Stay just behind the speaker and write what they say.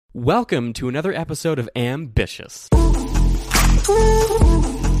Welcome to another episode of Ambitious.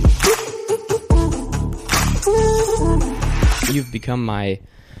 You've become my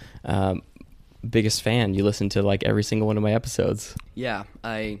biggest fan. You listen to like every single one of my episodes. Yeah,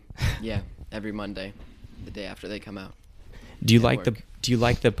 every Monday, the day after they come out. Do you like the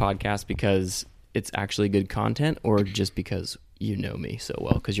podcast because it's actually good content, or just because you know me so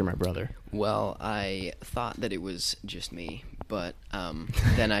well because you're my brother? Well, I thought that it was just me, but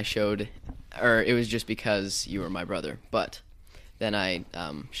then I showed, or it was just because you were my brother, but then I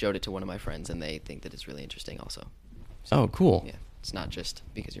showed it to one of my friends, and they think that it's really interesting also. So, oh, cool. Yeah, it's not just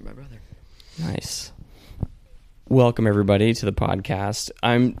because you're my brother. Nice. Welcome, everybody, to the podcast.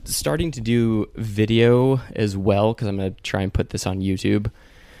 I'm starting to do video as well because I'm going to try and put this on YouTube.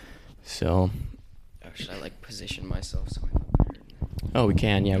 So... should I, position myself so I can... Oh, we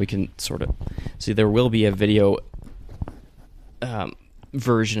can. Yeah, we can sort of... See, there will be a video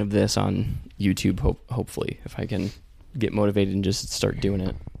version of this on YouTube, hopefully, if I can get motivated and just start doing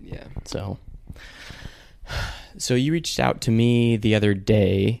it. Yeah. So you reached out to me the other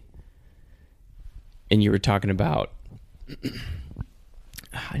day, and you were talking about...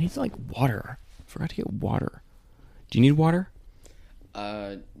 I need, water. I forgot to get water. Do you need water?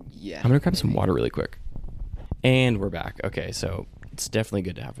 Yeah. I'm going to grab some water really quick. And we're back. Okay, so it's definitely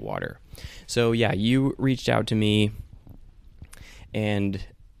good to have water. So, yeah, you reached out to me, and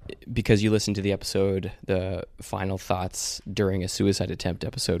because you listened to the episode, the final thoughts during a suicide attempt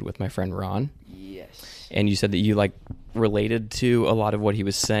episode with my friend Ron. Yes. And you said that you, related to a lot of what he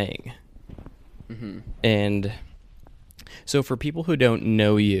was saying. Mm-hmm. And so for people who don't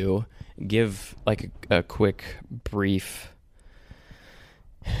know you, give, a quick, brief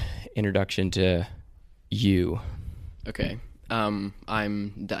introduction to you. Okay.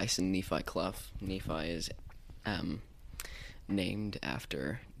 I'm Dyson Nephi Clough. Nephi is named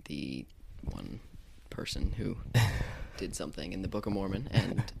after the one person who did something in the Book of Mormon.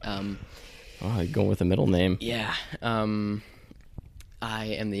 And you're going with a middle name. yeah. I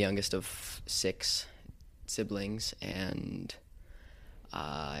am the youngest of 6 siblings, and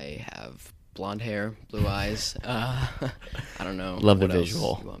I have blonde hair, blue eyes. I don't know. Love the what else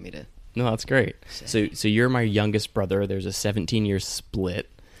visual. you want me to... No, that's great. So you're my youngest brother. There's a 17-year split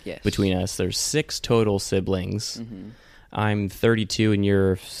between us. There's 6 total siblings. Mm-hmm. I'm 32 and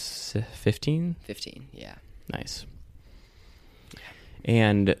you're 15? 15, yeah. Nice.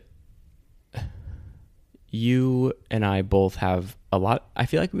 And you and I both have a lot. I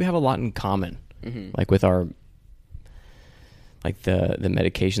feel like we have a lot in common. Mm-hmm. With our... the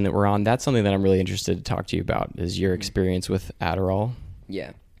medication that we're on. That's something that I'm really interested to talk to you about, is your experience with Adderall.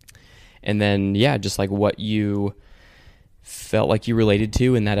 Yeah. And then, just what you felt like you related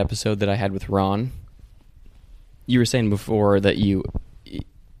to in that episode that I had with Ron. You were saying before that you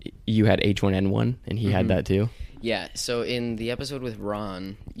had H1N1 and he had that too. Yeah, so in the episode with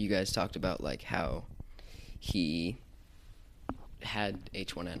Ron, you guys talked about how he had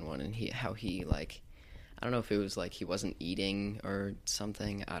H1N1 and how he I don't know if it was he wasn't eating or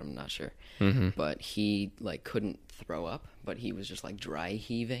something. I'm not sure. Mm-hmm. But he couldn't throw up, but he was just dry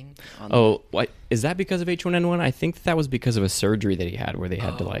heaving. What is that because of H1N1? I think that was because of a surgery that he had where they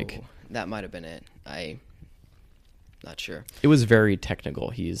had to That might have been it. I'm not sure. It was very technical.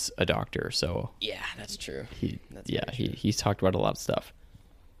 He's a doctor, so yeah, that's true. He's talked about a lot of stuff.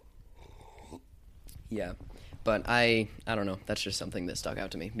 Yeah. But I don't know. That's just something that stuck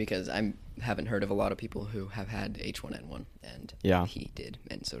out to me because I haven't heard of a lot of people who have had H1N1, and he did,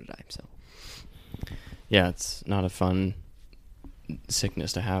 and so did I. So yeah, it's not a fun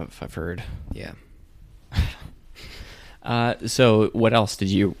sickness to have, I've heard. Yeah. So what else did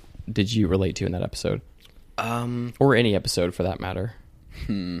you relate to in that episode? Or any episode for that matter?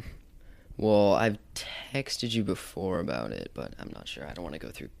 Well, I've texted you before about it, but I'm not sure. I don't want to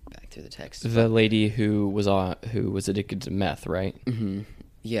go back through the text. The lady who was addicted to meth, right? Mm-hmm.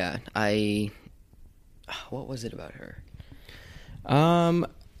 Yeah, what was it about her? I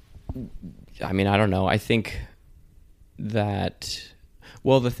don't know. I think that...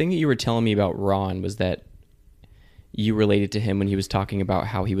 Well, the thing that you were telling me about Ron was that you related to him when he was talking about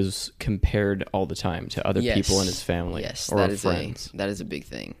how he was compared all the time to other people in his family or friends. That is a big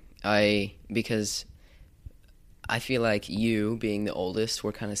thing. Because I feel like you, being the oldest,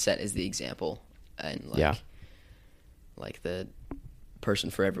 were kind of set as the example and the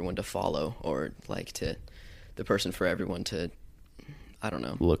person for everyone to follow, or the person for everyone to, I don't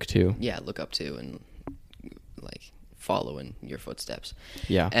know, look to. Yeah, look up to and follow in your footsteps.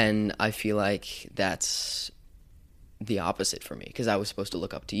 Yeah. And I feel like that's the opposite for me, because I was supposed to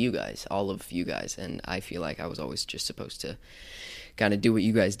look up to you guys, all of you guys, and I feel like I was always just supposed to kind of do what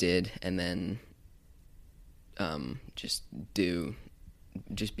you guys did, and then just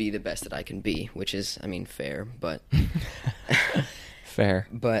be the best that I can be, which is, I mean, fair, but Fair.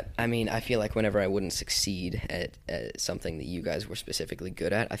 But I mean, I feel like whenever I wouldn't succeed at something that you guys were specifically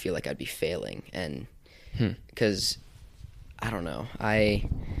good at, I feel like I'd be failing, and because I don't know,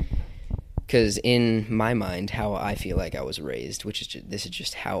 because in my mind, how I feel like I was raised, which is this is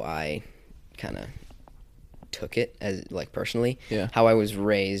just how I kind of took it as like personally. Yeah. How I was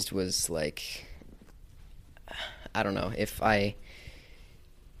raised was like, I don't know, if I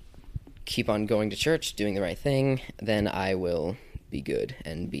keep on going to church, doing the right thing, then I will be good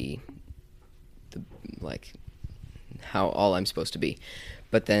and be how all I'm supposed to be.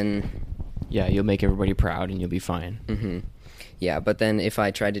 But then Yeah, you'll make everybody proud and you'll be fine. yeah, but then if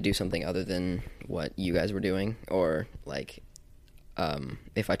I tried to do something other than what you guys were doing, or like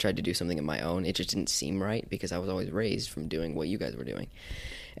if I tried to do something of my own, it just didn't seem right because I was always raised from doing what you guys were doing.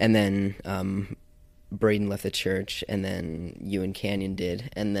 And then Braden left the church, and then you and Canyon did,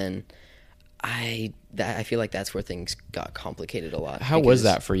 and then I feel like that's where things got complicated a lot. How was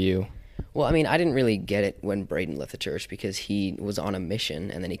that for you? Well, I mean, I didn't really get it when Braden left the church because he was on a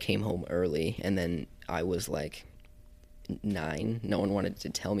mission, and then he came home early, and then I was like 9. No one wanted to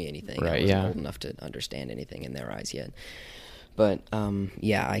tell me anything. Right, I wasn't yeah. old enough to understand anything in their eyes yet. But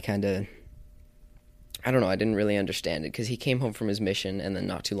yeah, I don't know, I didn't really understand it because he came home from his mission, and then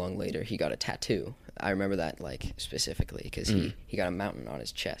not too long later he got a tattoo. I remember that like specifically because he got a mountain on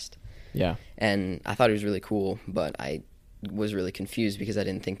his chest. Yeah. And I thought it was really cool, but I was really confused because I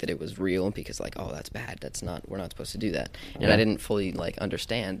didn't think that it was real, because like, oh, that's bad. We're not supposed to do that. And Yeah. I didn't fully like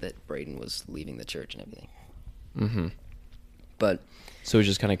understand that Braden was leaving the church and everything. Mm-hmm. But So it was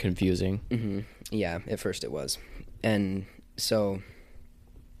just kind of confusing. yeah, at first it was. And so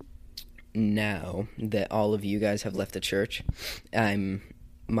now that all of you guys have left the church,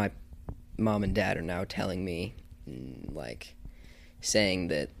 my mom and dad are now telling me, like, saying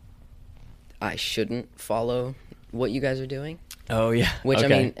that I shouldn't follow what you guys are doing. Oh, yeah. Which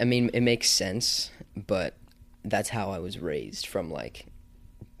Okay. I mean, it makes sense, but that's how I was raised from like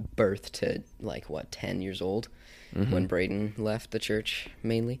birth to like 10 years old when Braden left the church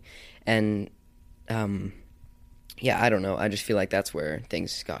mainly, and yeah, I don't know. I just feel like that's where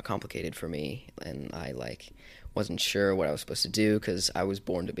things got complicated for me, and I like wasn't sure what I was supposed to do because I was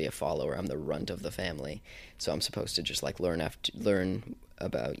born to be a follower. I'm the runt of the family, so I'm supposed to just like learn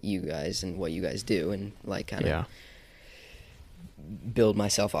about you guys and what you guys do, and like kind of Yeah. build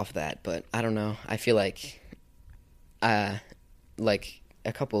myself off of that. But I don't know. I feel like the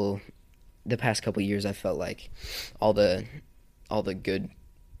past couple years, I felt like all the good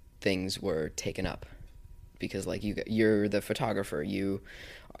things were taken up because like you're the photographer, you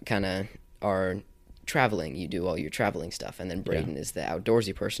kind of are traveling, you do all your traveling stuff, and then Braden is the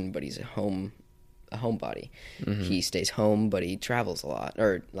outdoorsy person, but he's a homebody. He stays home, but he travels a lot,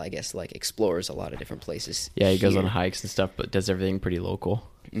 or I guess like explores a lot of different places. Yeah, he goes here. on hikes and stuff, but does everything pretty local.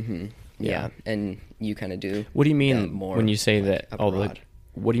 Yeah, and you kind of do. What do you mean that more when you say like, that abroad.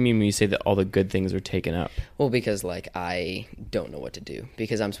 what do you mean when you say that all the good things are taken up? Well, because like I don't know what to do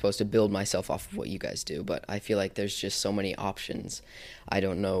because I'm supposed to build myself off of what you guys do, but I feel like there's just so many options. I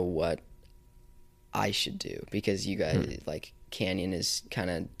don't know what I should do because you guys like Canyon is kind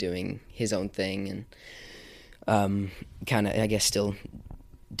of doing his own thing and kind of I guess still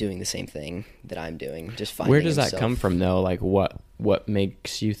doing the same thing that I'm doing. Just finding Where does that himself. come from though? Like what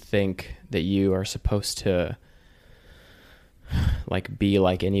makes you think that you are supposed to like be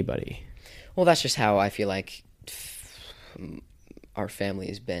like anybody? Well, that's just how I feel like our family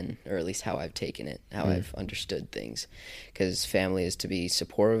has been, or at least how I've taken it, how I've understood things. Because family is to be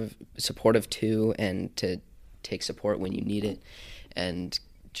supportive too, and to take support when you need it, and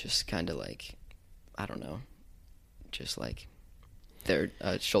just kind of like, I don't know, just like their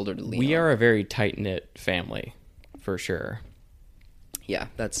shoulder to lean on. We are a very tight-knit family, for sure. Yeah,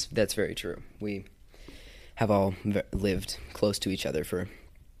 that's very true. We have all lived close to each other for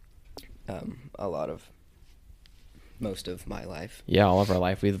most of my life. Yeah, all of our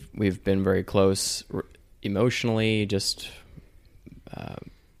life we've been very close emotionally, just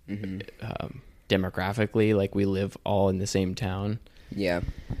demographically. Like we live all in the same town. Yeah.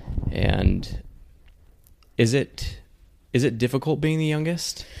 And is it difficult being the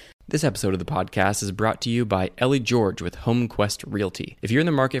youngest? This episode of the podcast is brought to you by Ellie George with HomeQuest Realty. If you're in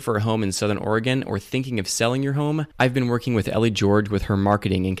the market for a home in Southern Oregon or thinking of selling your home, I've been working with Ellie George with her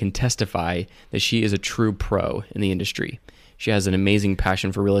marketing and can testify that she is a true pro in the industry. She has an amazing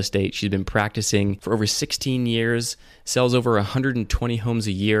passion for real estate. She's been practicing for over 16 years, sells over 120 homes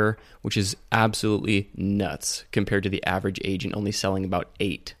a year, which is absolutely nuts compared to the average agent only selling about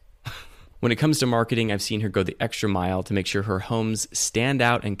 8. When it comes to marketing, I've seen her go the extra mile to make sure her homes stand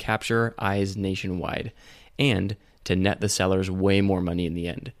out and capture eyes nationwide, and to net the sellers way more money in the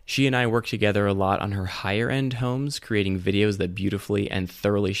end. She and I work together a lot on her higher end homes, creating videos that beautifully and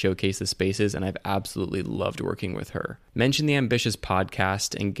thoroughly showcase the spaces, and I've absolutely loved working with her. Mention the Ambitious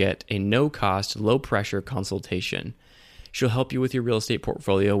Podcast and get a no-cost, low-pressure consultation. She'll help you with your real estate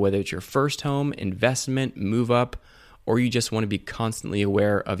portfolio, whether it's your first home, investment, move up, or you just want to be constantly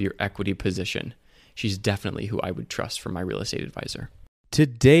aware of your equity position. She's definitely who I would trust for my real estate advisor.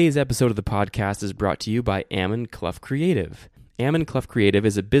 Today's episode of the podcast is brought to you by Ammon Clough Creative. Ammon Clough Creative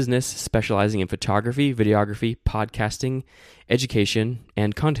is a business specializing in photography, videography, podcasting, education,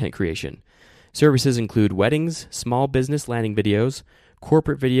 and content creation. Services include weddings, small business landing videos,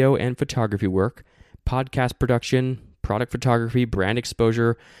 corporate video and photography work, podcast production, product photography, brand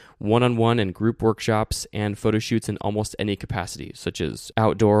exposure, one-on-one and group workshops, and photo shoots in almost any capacity, such as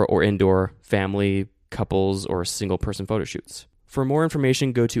outdoor or indoor, family, couples, or single-person photo shoots. For more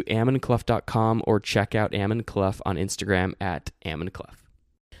information, go to ammonclough.com or check out Ammon Clough on Instagram at Ammon Clough.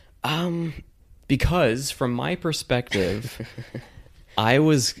 Because from my perspective, I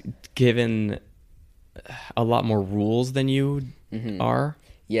was given a lot more rules than you are.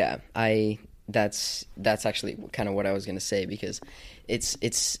 Yeah, that's actually kind of what I was going to say, because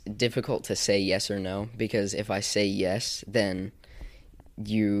it's difficult to say yes or no, because if I say yes, then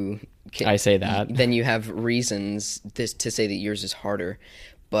I say that. Then you have reasons to say that yours is harder,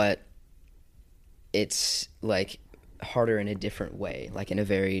 but it's like harder in a different way, like in a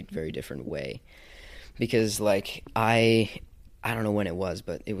very, very different way. Because like I don't know when it was,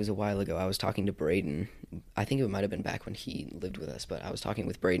 but it was a while ago. I was talking to Braden. I think it might have been back when he lived with us, but I was talking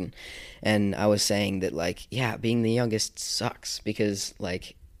with Braden, and I was saying that like, yeah, being the youngest sucks, because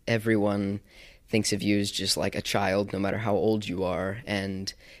like everyone thinks of you as just like a child no matter how old you are,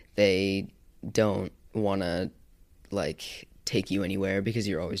 and they don't want to like take you anywhere because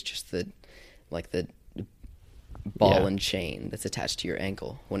you're always just the ball and chain that's attached to your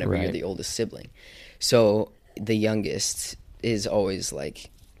ankle whenever you're the oldest sibling. So the youngest is always like,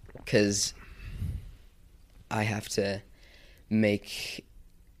 because I have to make,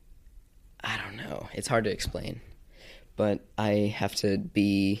 I don't know, it's hard to explain, but I have to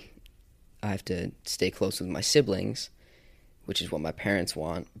stay close with my siblings, which is what my parents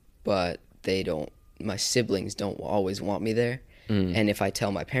want, but my siblings don't always want me there. And if I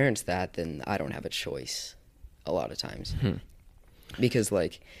tell my parents that, then I don't have a choice a lot of times. Because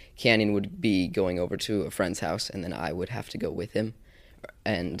like Canyon would be going over to a friend's house, and then I would have to go with him.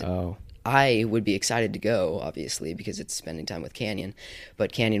 And I would be excited to go, obviously, because it's spending time with Canyon,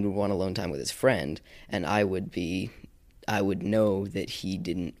 but Canyon would want alone time with his friend, and I would know that he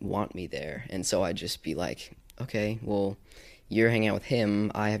didn't want me there. And so I'd just be like, okay, well, you're hanging out with him,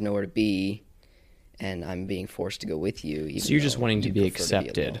 I have nowhere to be, and I'm being forced to go with you. So you're just wanting to be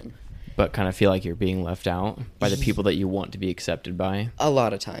accepted, but kind of feel like you're being left out by the people that you want to be accepted by? A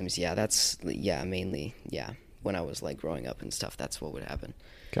lot of times, yeah. Mainly, yeah. When I was like growing up and stuff, that's what would happen.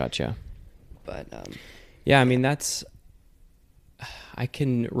 Gotcha. But yeah, I mean, I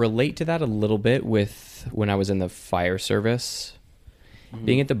can relate to that a little bit with when I was in the fire service.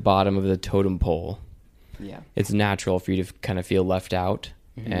 Being at the bottom of the totem pole, it's natural for you to kind of feel left out,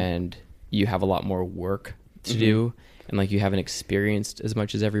 and you have a lot more work to do, and like you haven't experienced as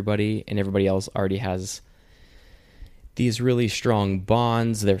much as everybody, and everybody else already has these really strong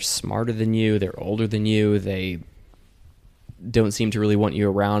bonds. They're smarter than you, they're older than you, they don't seem to really want you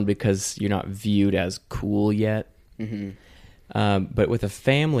around because you're not viewed as cool yet. But with a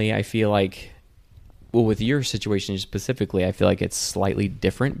family, I feel like, well, with your situation specifically, I feel like it's slightly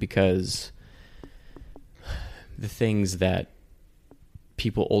different, because the things that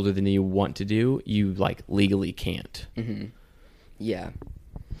people older than you want to do, you like legally can't. Yeah,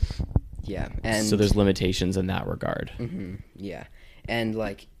 and so there's limitations in that regard. Yeah, and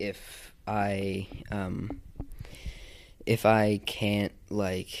like if I can't,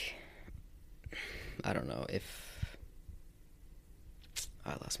 like, I don't know, if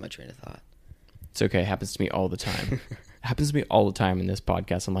I lost my train of thought. It's okay. It happens to me all the time. It happens to me all the time in this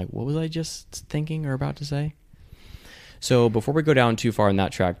podcast. I'm like, what was I just thinking or about to say? So before we go down too far on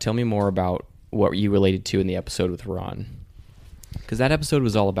that track, tell me more about what you related to in the episode with Ron. Because that episode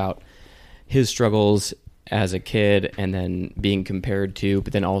was all about his struggles as a kid, and then being compared to,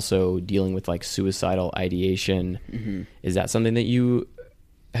 but then also dealing with like suicidal ideation. Is that something that you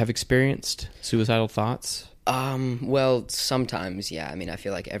have experienced, suicidal thoughts? Well, sometimes, yeah. I mean, I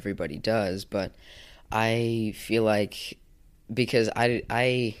feel like everybody does, but I feel like because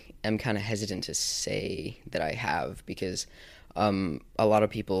I am kind of hesitant to say that I have because a lot of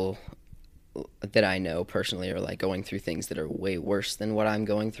people that I know personally are like going through things that are way worse than what I'm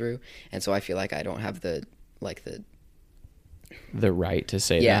going through, and so I feel like I don't have the like The right to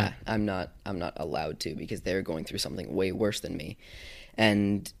say yeah, that. I'm not allowed to because they're going through something way worse than me.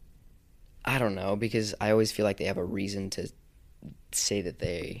 And I don't know because I always feel like they have a reason to say that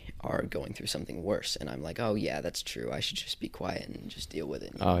they are going through something worse and I'm like, "Oh yeah, that's true. I should just be quiet and just deal with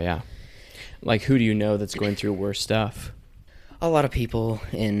it." Oh yeah. Like who do you know that's going through worse stuff? A lot of people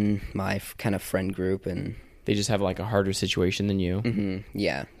in my kind of friend group and They just have like a harder situation than you.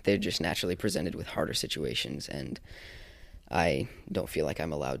 yeah, they're just naturally presented with harder situations and I don't feel like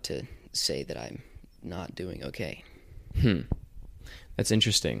I'm allowed to say that I'm not doing okay. That's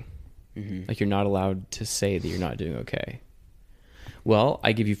interesting. Like you're not allowed to say that you're not doing okay. Well,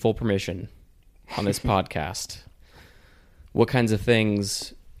 I give you full permission on this podcast. What kinds of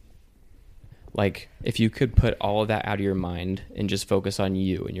things, like if you could put all of that out of your mind and just focus on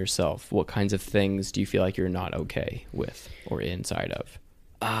you and yourself, what kinds of things do you feel like you're not okay with or inside of?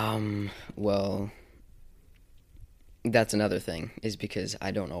 Well, that's another thing is because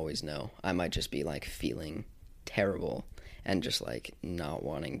I don't always know. I might just be like feeling terrible and just like not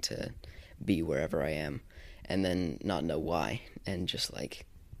wanting to be wherever I am and then not know why and just like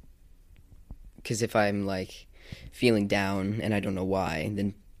because if I'm like feeling down and I don't know why,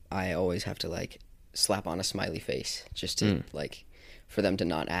 then I always have to like slap on a smiley face just to like for them to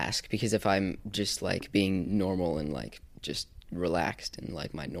not ask because if I'm just like being normal and like just relaxed and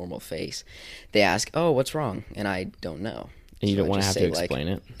like my normal face, they ask, "Oh, what's wrong?" and I don't know. And you So don't I want to just have to say, explain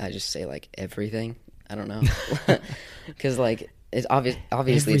like, it. I just say like everything. I don't know, because like it's obviously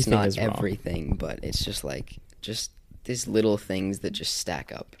it's Everything not is wrong. everything, but it's just like just these little things that just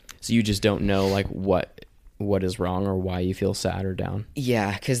stack up. So you just don't know like what is wrong or why you feel sad or down.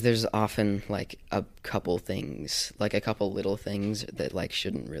 Yeah, because there's often like a couple things, like a couple little things that like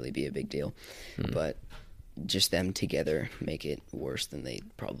shouldn't really be a big deal, but just them together make it worse than they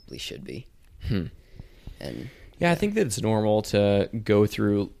probably should be. And Yeah, I think that it's normal to go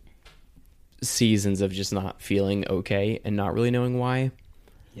through seasons of just not feeling okay and not really knowing why.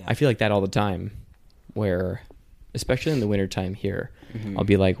 yeah, I feel like that all the time, where, especially in the wintertime here, I'll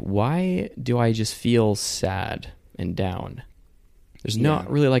be like, why do I just feel sad and down? There's not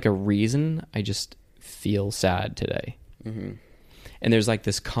really like a reason. I just feel sad today. And there's like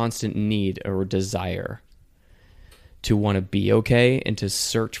this constant need or desire to want to be okay and to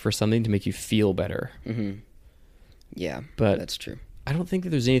search for something to make you feel better. yeah, But that's true. I don't think that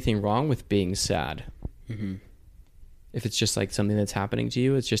there's anything wrong with being sad. If it's just like something that's happening to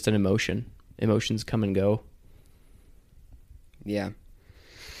you, it's just an emotion. Emotions come and go. Yeah,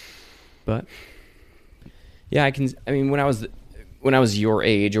 But yeah, I mean, when I was your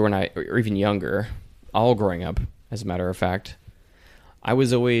age or even younger, all growing up, as a matter of fact, I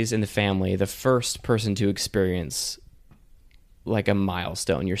was always in the family the first person to experience like a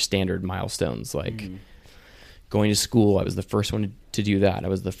milestone, your standard milestones, like going to school. I was the first one to do that. I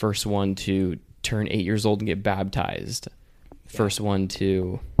was the first one to turn 8 years old and get baptized. First one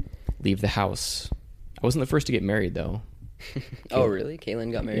to leave the house. I wasn't the first to get married though. Oh, really?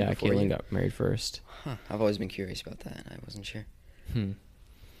 Caitlin got married Yeah, before Caitlin you? got married first. Huh. I've always been curious about that. I wasn't sure.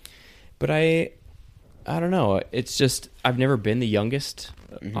 But I don't know. It's just I've never been the youngest,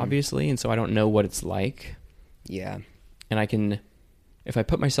 obviously, and so I don't know what it's like. Yeah. And I can, if I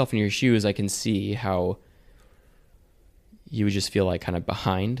put myself in your shoes, I can see how you would just feel like kind of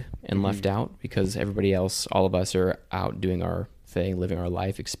behind and left out because everybody else, all of us are out doing our thing, living our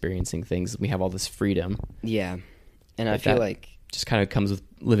life, experiencing things. We have all this freedom. Yeah. And I But feel that like just kind of comes with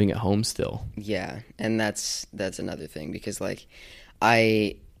living at home still. yeah, and that's another thing because like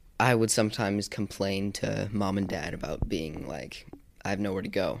I would sometimes complain to mom and dad about being like I have nowhere to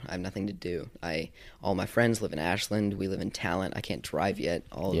go. I have nothing to do. All my friends live in Ashland. We live in Talent. I can't drive yet.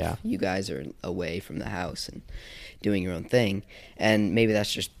 All Yeah. of you guys are away from the house and doing your own thing. And maybe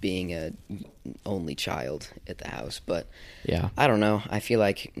that's just being a only child at the house, but Yeah. I don't know. I feel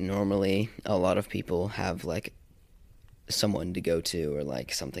like normally a lot of people have like someone to go to or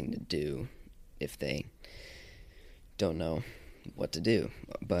like something to do if they don't know what to do.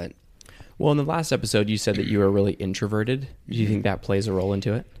 But Well, in the last episode, you said that you were really introverted. Do you think that plays a role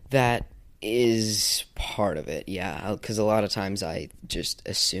into it? that is part of it, yeah. Because a lot of times I just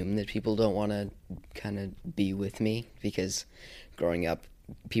assume that people don't want to kind of be with me because growing up,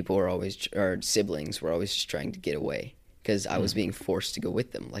 people were always, or siblings were always just trying to get away because I was being forced to go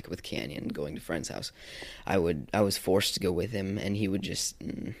with them, like with Canyon going to friend's house. I was forced to go with him, and he would just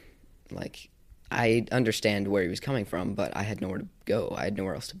like, I understand where he was coming from, but I had nowhere to go. I had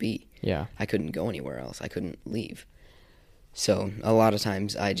nowhere else to be. Yeah. I couldn't go anywhere else. I couldn't leave. So a lot of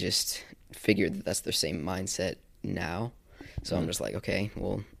times I just figured that that's their same mindset now. So I'm just like, okay,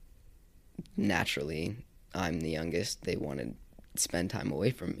 well, naturally, I'm the youngest. They want to spend time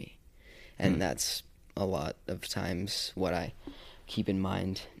away from me. And that's a lot of times what I keep in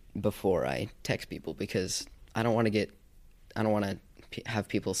mind before I text people, because I don't want to have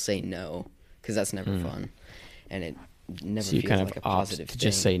people say no, because that's never fun. And it never So you feels kind like of a opt positive to thing.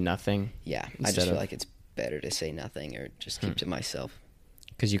 just say nothing? Yeah, I instead just feel of- like it's better to say nothing or just keep to myself.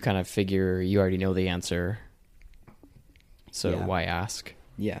 Because you kind of figure you already know the answer. So Yeah. why ask?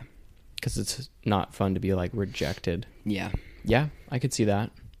 Yeah. Because it's not fun to be like rejected. Yeah. Yeah, I could see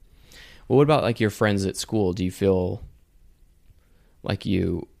that. Well, what about like your friends at school? Do you feel like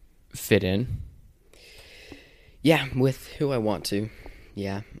you fit in? Yeah, with who I want to.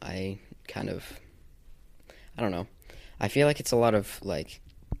 Yeah, I don't know. I feel like it's a lot of like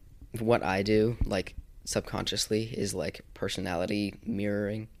what I do, like subconsciously, is like personality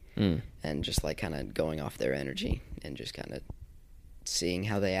mirroring and just like kind of going off their energy and just kind of seeing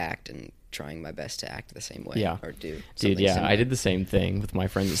how they act and trying my best to act the same way. Yeah. Or do Dude, something yeah, similar. I did the same thing with my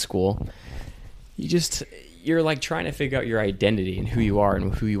friends at school. You're like trying to figure out your identity and who you are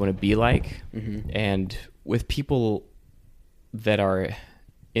and who you want to be like. And with people that are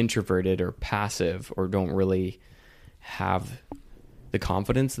introverted or passive or don't really have the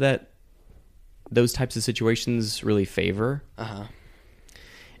confidence that those types of situations really favor,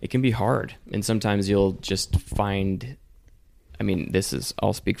 it can be hard. And sometimes you'll just find, I mean,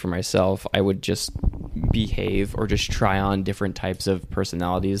 I'll speak for myself. I would just behave or just try on different types of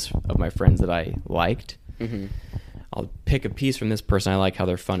personalities of my friends that I liked. I'll pick a piece from this person. I like how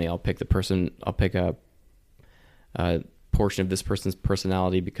they're funny. I'll pick a portion of this person's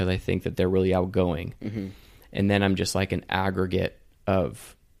personality because I think that they're really outgoing. And then I'm just like an aggregate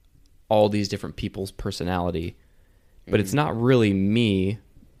of all these different people's personality. But it's not really me,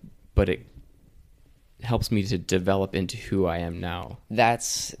 but it helps me to develop into who I am now.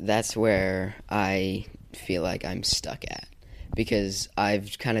 That's where I feel like I'm stuck at, because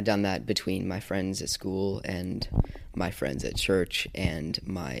I've kind of done that between my friends at school and my friends at church and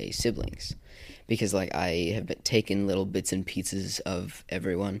my siblings, because like I have taken little bits and pieces of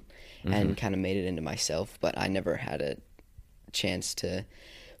everyone and kind of made it into myself, but I never had a chance to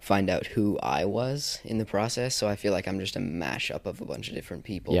find out who I was in the process. So I feel like I'm just a mashup of a bunch of different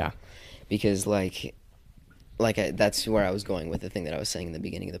people. Yeah. Because that's where I was going with the thing that I was saying in the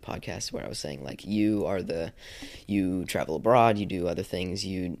beginning of the podcast, where I was saying like you travel abroad, you do other things,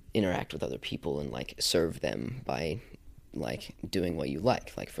 you interact with other people and like serve them by like doing what you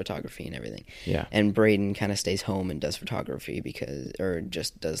like photography and everything. Yeah. And Braden kind of stays home and does photography or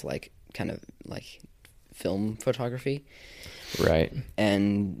just does like kind of like film photography. Right.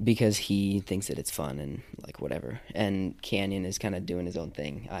 And because he thinks that it's fun and like whatever. And Canyon is kind of doing his own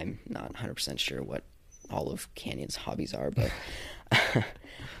thing. I'm not 100% sure what all of Canyon's hobbies are, but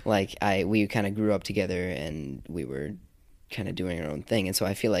like we kind of grew up together and we were kind of doing our own thing. And so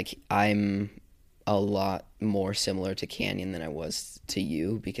I feel like I'm a lot more similar to Canyon than I was to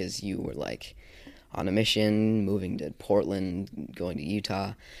you, because you were like on a mission, moving to Portland, going to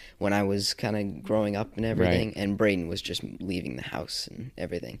Utah when I was kind of growing up and everything. Right. And Braden was just leaving the house and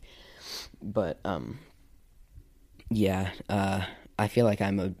everything. But I feel like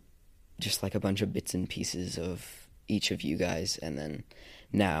I'm just like a bunch of bits and pieces of each of you guys. And then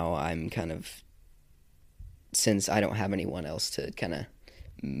now I'm kind of, since I don't have anyone else to kind of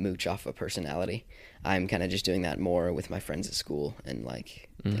mooch off a personality, I'm kind of just doing that more with my friends at school and like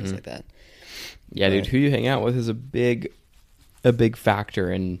things like that. Yeah, dude, who you hang out with is a big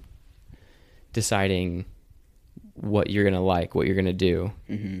factor in deciding what you're going to like, what you're going to do.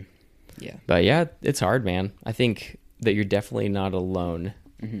 Yeah. But yeah, it's hard, man. I think that you're definitely not alone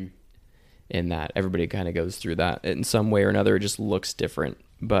in that. Everybody kind of goes through that in some way or another. It just looks different.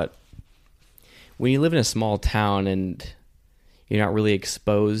 But when you live in a small town and you're not really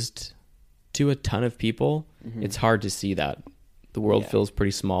exposed to a ton of people, it's hard to see that. The world feels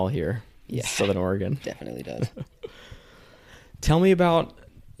pretty small here in Southern Oregon. Definitely does. Tell me about,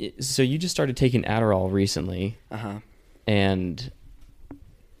 so you just started taking Adderall recently. And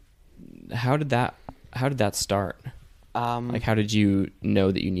how did that start? Like, how did you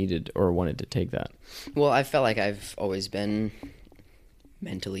know that you needed or wanted to take that? Well, I felt like I've always been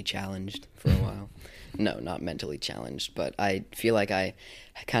mentally challenged for a while. No, not mentally challenged, but I feel like I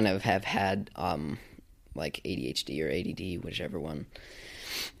kind of have had like ADHD or ADD, whichever one.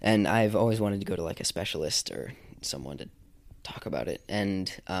 And I've always wanted to go to like a specialist or someone to talk about it.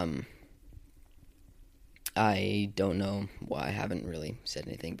 And I don't know why. I haven't really said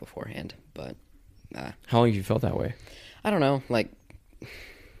anything beforehand, but How long have you felt that way? I don't know, like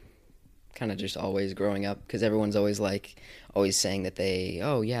kind of just always growing up, because everyone's always saying that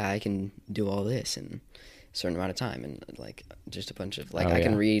I can do all this in a certain amount of time, and like just a bunch of I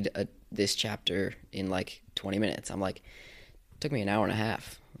can read this chapter in like 20 minutes. I'm like, it took me an hour and a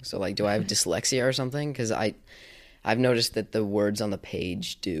half. So like, do I have dyslexia or something? Because I've noticed that the words on the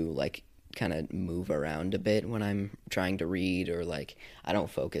page do like kind of move around a bit when I'm trying to read, or like I don't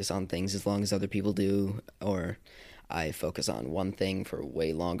focus on things as long as other people do, or I focus on one thing for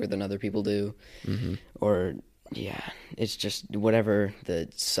way longer than other people do. Mm-hmm. Or it's just whatever the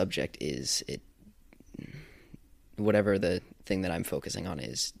subject is, whatever the thing that I'm focusing on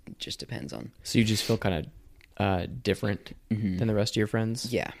is, just depends on. So you just feel kind of different than the rest of your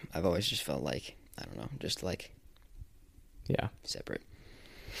friends? Yeah, I've always just felt like, I don't know, just like separate.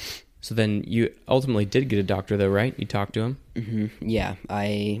 So then you ultimately did get a doctor though, right? You talked to him? Mm-hmm. Yeah,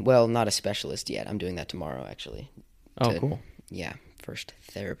 not a specialist yet. I'm doing that tomorrow, actually. Oh, cool. Yeah, first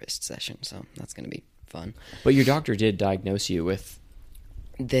therapist session, so that's going to be fun. But your doctor did diagnose you with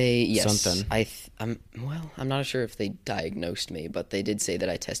something. I'm not sure if they diagnosed me, but they did say that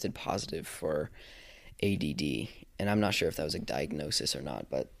I tested positive for ADD, and I'm not sure if that was a diagnosis or not,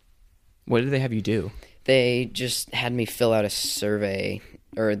 but... What did they have you do? They just had me fill out a survey,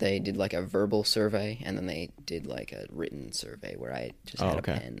 or they did like a verbal survey, and then they did like a written survey where I just had a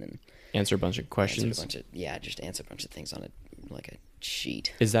pen and... Answer a bunch of questions? Just answer a bunch of things on a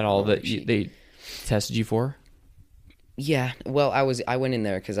sheet. Is that all that they tested you for? Yeah, well, I went in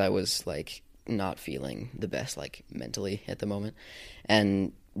there because I was like not feeling the best, like mentally at the moment,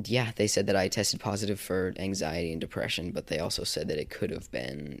 and yeah, they said that I tested positive for anxiety and depression, but they also said that it could have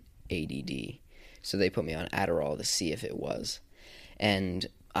been ADD, so they put me on Adderall to see if it was, and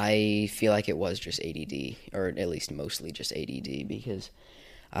I feel like it was just ADD, or at least mostly just ADD, because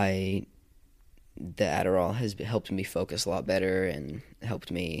the Adderall has helped me focus a lot better and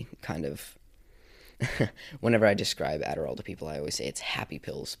helped me kind of... Whenever I describe Adderall to people, I always say it's happy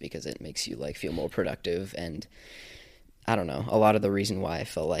pills, because it makes you like feel more productive. And I don't know, a lot of the reason why I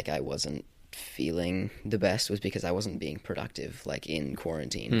felt like I wasn't feeling the best was because I wasn't being productive, like in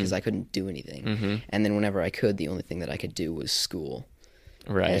quarantine, because I couldn't do anything. Mm-hmm. And then whenever I could, the only thing that I could do was school.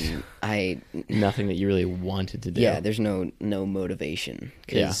 Right. And nothing that you really wanted to do. Yeah, there's no motivation,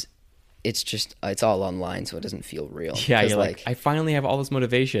 because it's all online, so it doesn't feel real. Yeah, you're like, I finally have all this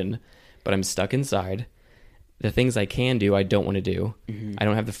motivation, but I'm stuck inside. The things I can do, I don't want to do. Mm-hmm. I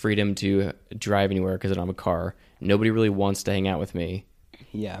don't have the freedom to drive anywhere because I don't have a car. Nobody really wants to hang out with me.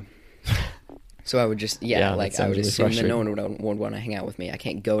 Yeah. So I would just, I would really assume that no one would want to hang out with me. I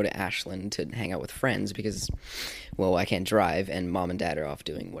can't go to Ashland to hang out with friends because, well, I can't drive, and mom and dad are off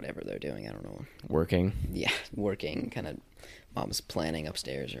doing whatever they're doing. I don't know. Working. Yeah, working, kind of mom's planning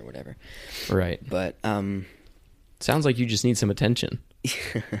upstairs or whatever. Right. But, sounds like you just need some attention.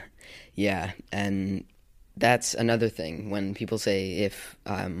 Yeah, and that's another thing. When people say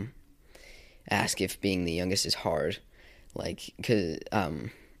ask if being the youngest is hard, like, because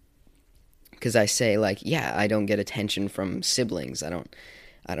I say, like, yeah, I don't get attention from siblings. I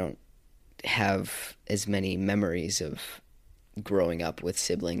don't have as many memories of growing up with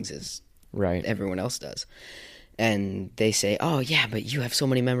siblings as everyone else does. And they say, oh, yeah, but you have so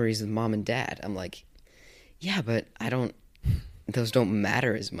many memories with mom and dad. I'm like, yeah, but those don't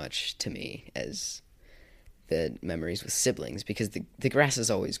matter as much to me as the memories with siblings, because the grass is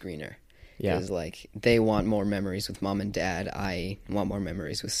always greener. Yeah. Because, like, they want more memories with mom and dad. I want more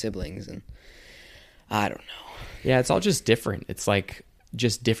memories with siblings, and I don't know. Yeah, it's all just different. It's like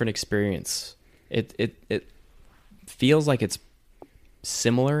just different experience. It feels like it's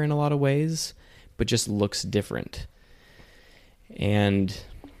similar in a lot of ways, but just looks different. And,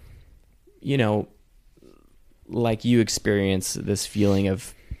 you know, like you experience this feeling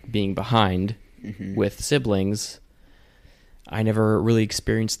of being behind with siblings. I never really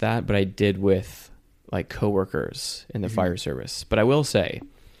experienced that, but I did with like coworkers in the fire service. But I will say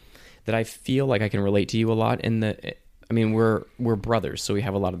that I feel like I can relate to you a lot we're brothers, so we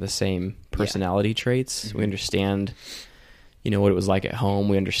have a lot of the same personality traits. Mm-hmm. We understand, what it was like at home.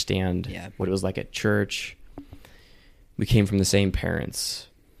 We understand what it was like at church. We came from the same parents.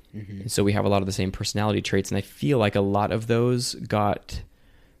 Mm-hmm. And so we have a lot of the same personality traits, and I feel like a lot of those got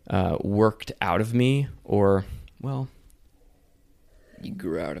worked out of me, or, well... You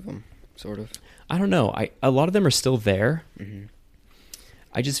grew out of them, sort of. I don't know. A lot of them are still there. Mm-hmm.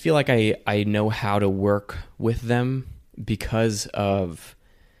 I just feel like I know how to work with them because of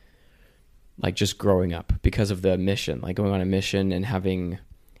like just growing up, because of the mission, like going on a mission and having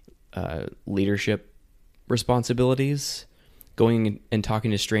leadership responsibilities, going and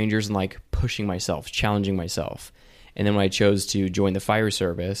talking to strangers and like pushing myself, challenging myself. And then when I chose to join the fire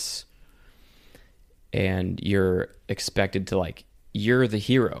service, and you're expected to like, you're the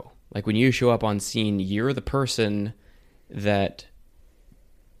hero. Like when you show up on scene, you're the person that,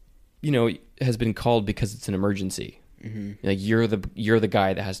 you know, has been called because it's an emergency. Mm-hmm. Like you're the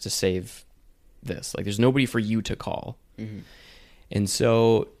guy that has to save this. Like there's nobody for you to call. Mm-hmm. And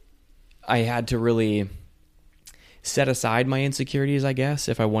so I had to really set aside my insecurities, I guess,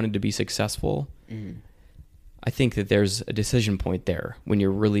 if I wanted to be successful. Mm-hmm. I think that there's a decision point there when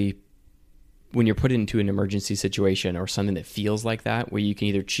you're put into an emergency situation or something that feels like that, where you can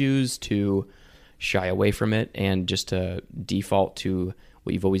either choose to shy away from it and just to default to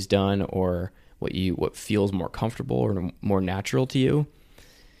what you've always done or what feels more comfortable or more natural to you.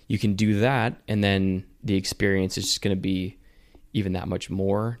 You can do that, and then the experience is just going to be even that much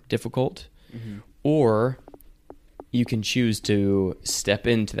more difficult. Mm-hmm. Or you can choose to step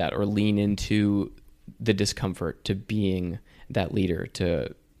into that or lean into the discomfort, to being that leader,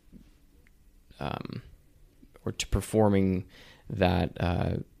 or to performing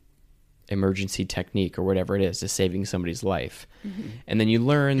that emergency technique or whatever it is, to saving somebody's life. Mm-hmm. And then you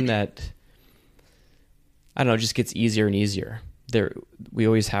learn that, I don't know, it just gets easier and easier. We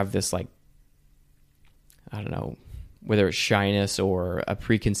always have this, like, I don't know, whether it's shyness or a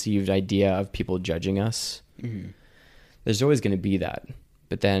preconceived idea of people judging us. Mm-hmm. There's always going to be that.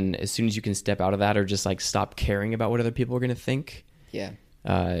 But then as soon as you can step out of that or just like stop caring about what other people are going to think,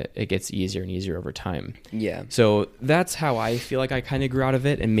 it gets easier and easier over time. Yeah. So that's how I feel like I kind of grew out of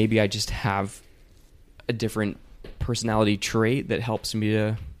it. And maybe I just have a different personality trait that helps me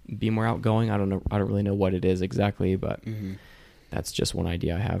to be more outgoing. I don't know. I don't really know what it is exactly, but that's just one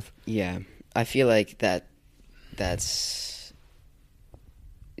idea I have. Yeah. I feel like that's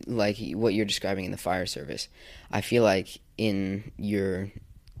like what you're describing in the fire service. I feel like in your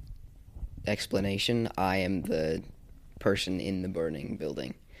explanation, I am the person in the burning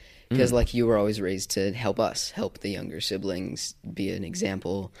building, because like you were always raised to help the younger siblings, be an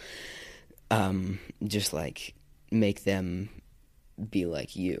example, just like make them be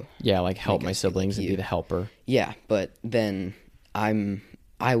like you. Yeah, like help my siblings and be the helper. Yeah, but then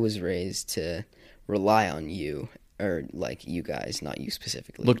I was raised to rely on you, or like you guys, not you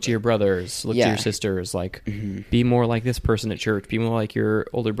specifically. Look to your brothers, look to your sisters, like be more like this person at church, be more like your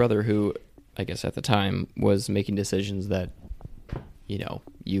older brother who, I guess at the time, was making decisions that, you know,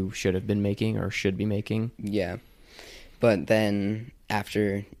 you should have been making or should be making. Yeah. But then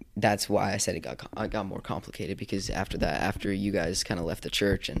that's why I said it got more complicated, because after you guys kind of left the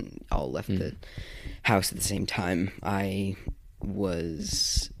church and all left the house at the same time, I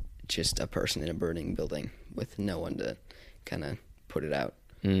was just a person in a burning building with no one to kind of put it out.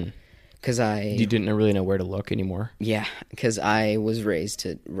 Because you didn't really know where to look anymore. Yeah, because I was raised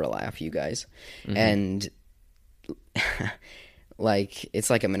to rely off you guys. And like, it's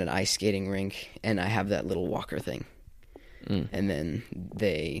like I'm in an ice skating rink and I have that little walker thing. And then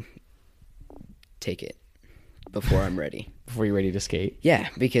they take it before I'm ready. Before you're ready to skate? Yeah,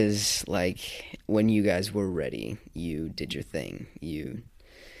 because like when you guys were ready, you did your thing. You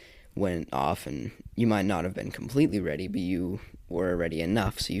went off, and you might not have been completely ready, but you were ready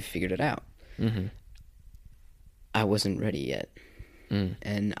enough, so you figured it out. I wasn't ready yet,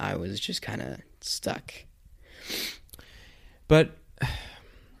 and I was just kind of stuck. But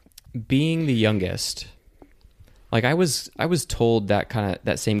being the youngest, like I was told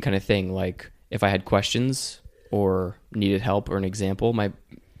that same kind of thing. Like if I had questions or needed help or an example, my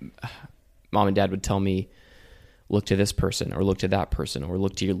mom and dad would tell me, look to this person or look to that person or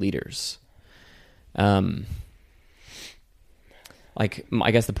look to your leaders. Like,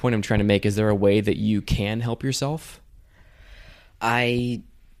 I guess the point I'm trying to make, is there a way that you can help yourself? I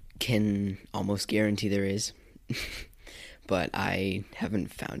can almost guarantee there is, but I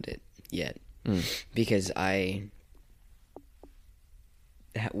haven't found it yet because I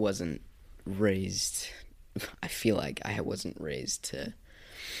wasn't raised, I feel like I wasn't raised to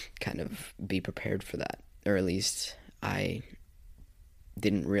kind of be prepared for that. Or at least I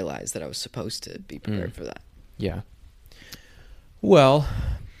didn't realize that I was supposed to be prepared for that. Yeah. Well,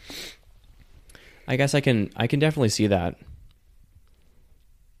 I guess I can definitely see that.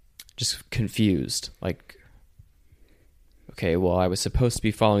 Just confused. Like, okay, well, I was supposed to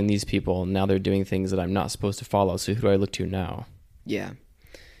be following these people, and now they're doing things that I'm not supposed to follow, so who do I look to now? Yeah.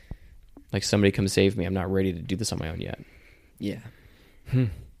 Like, somebody come save me. I'm not ready to do this on my own yet. Yeah.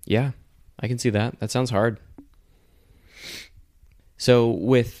 Yeah, I can see that. That sounds hard. So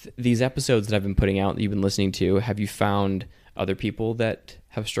with these episodes that I've been putting out that you've been listening to, have you found other people that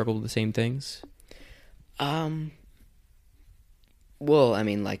have struggled with the same things? Well, I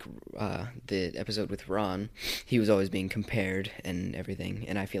mean, like, the episode with Ron, he was always being compared and everything,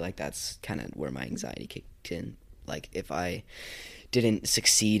 and I feel like that's kind of where my anxiety kicked in. Like, if I didn't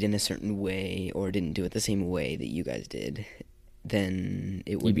succeed in a certain way or didn't do it the same way that you guys did, then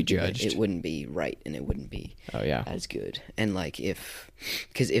it wouldn't be judged. It wouldn't be right, and it wouldn't be as good. And, like,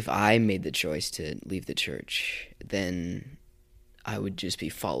 because if I made the choice to leave the church, then I would just be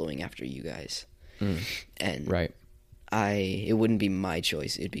following after you guys. And right. it wouldn't be my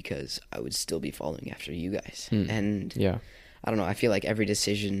choice. It'd because I would still be following after you guys. And yeah, I don't know. I feel like every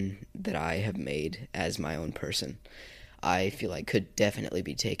decision that I have made as my own person, I feel like could definitely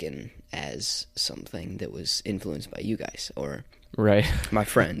be taken as something that was influenced by you guys or right, my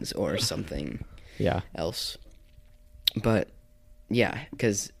friends or something else. But yeah,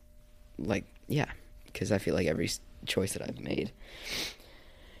 because I feel like every choice that I've made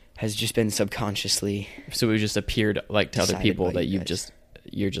has just been subconsciously. So it just appeared like to other people that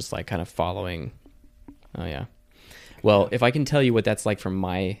you're just like kind of following. Oh yeah. Well, if I can tell you what that's like from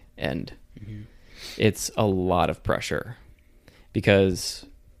my end, it's a lot of pressure because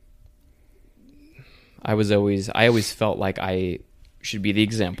I always felt like I should be the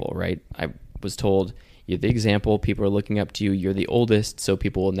example, right? I was told you're the example. People are looking up to you. You're the oldest, so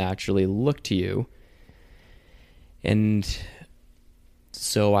people will naturally look to you. And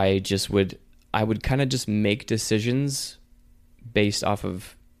so I would kind of just make decisions based off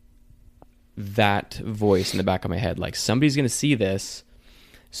of that voice in the back of my head. Like, somebody's going to see this,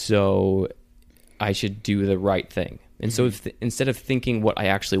 so I should do the right thing. And so instead of thinking what I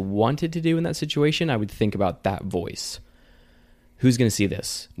actually wanted to do in that situation, I would think about that voice. Who's going to see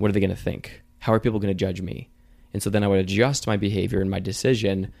this? What are they going to think? How are people going to judge me? And so then I would adjust my behavior and my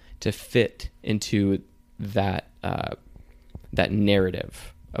decision to fit into that that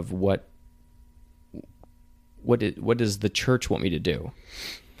narrative of what does the church want me to do?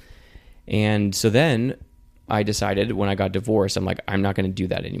 And so then I decided when I got divorced, I'm like, I'm not going to do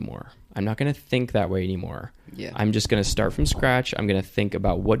that anymore. I'm not going to think that way anymore. Yeah. I'm just going to start from scratch. I'm going to think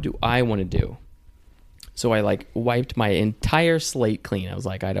about what do I want to do. So I like wiped my entire slate clean. I was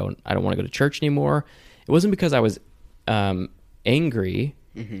like, I don't want to go to church anymore. It wasn't because I was angry.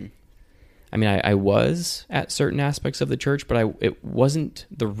 Mm-hmm. I mean, I was at certain aspects of the church, but it wasn't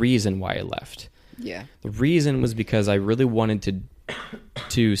the reason why I left. Yeah. The reason was because I really wanted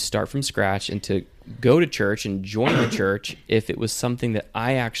to start from scratch and to go to church and join the church if it was something that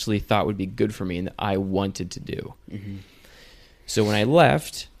I actually thought would be good for me and that I wanted to do. Mm-hmm. So when I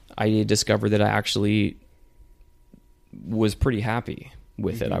left, I discovered that I actually was pretty happy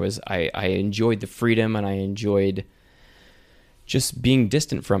with it. I enjoyed the freedom and I enjoyed just being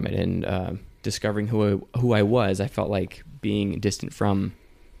distant from it and discovering who I was. I felt like being distant from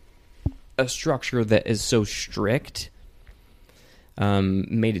a structure that is so strict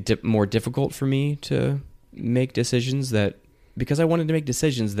made it more difficult for me to make decisions because I wanted to make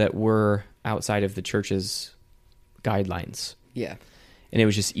decisions that were outside of the church's guidelines. Yeah. And it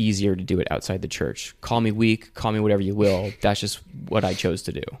was just easier to do it outside the church. Call me weak, call me whatever you will. That's just what I chose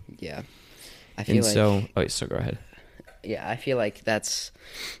to do. Yeah. So go ahead. Yeah, I feel like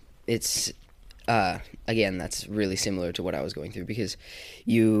again, that's really similar to what I was going through because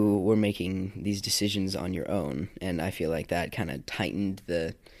you were making these decisions on your own, and I feel like that kind of tightened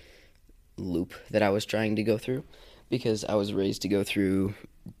the loop that I was trying to go through because I was raised to go through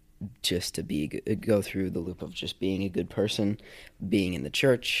go through the loop of just being a good person, being in the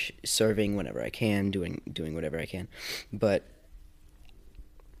church, serving whenever I can, doing whatever I can. But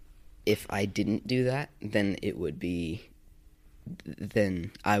if I didn't do that, then I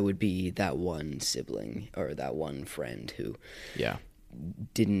would be that one sibling or that one friend who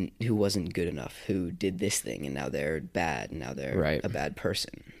wasn't good enough, who did this thing and now they're bad and now they're a bad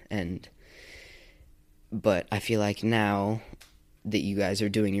person. But I feel like now that you guys are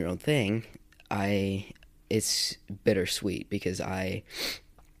doing your own thing, it's bittersweet because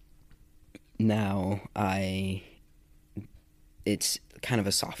it's kind of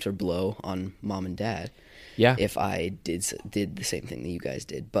a softer blow on mom and dad. Yeah. If I did the same thing that you guys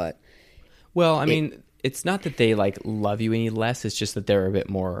did, but well, I mean, it's not that they like love you any less. It's just that they're a bit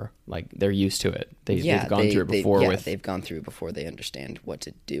more like they're used to it. They've gone through it before. They've gone through it before. They understand what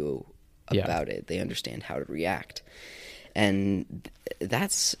to do about it. They understand how to react, and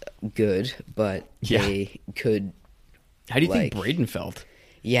that's good. But they could. How do you think Braden felt?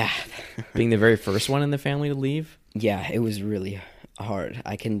 Yeah, being the very first one in the family to leave. Yeah, it was really hard.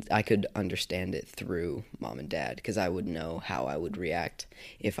 I could understand it through mom and dad, because I would know how I would react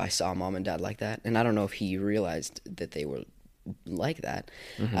if I saw mom and dad like that. And I don't know if he realized that they were like that.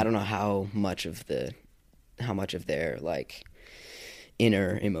 I don't know how much of their like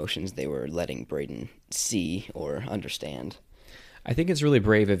inner emotions they were letting Braden see or understand. I think it's really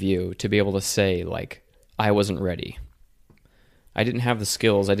brave of you to be able to say, like, I wasn't ready. I didn't have the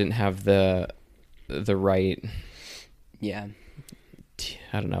skills. I didn't have the right, Yeah.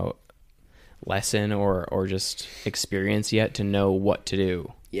 I don't know, lesson or just experience yet to know what to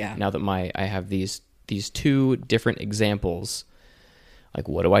do. Yeah. Now that I have these two different examples, like,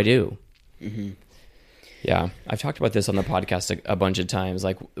 what do I do? Mm-hmm. Yeah, I've talked about this on the podcast a bunch of times,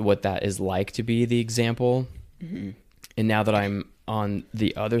 like what that is like to be the example. Mm-hmm. And now that I'm on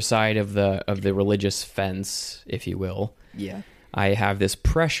the other side of the religious fence, if you will, Yeah. I have this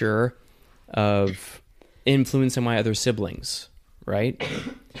pressure of influencing my other siblings, right?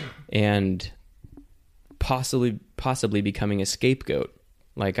 And possibly becoming a scapegoat.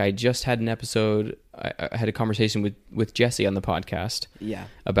 Like, I just had an episode, I had a conversation with Jesse on the podcast Yeah.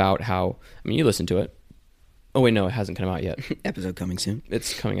 about how, I mean, you listened to it. Oh, wait, no, it hasn't come out yet. Episode coming soon.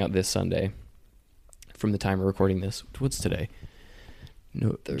 It's coming out this Sunday from the time we're recording this. What's today?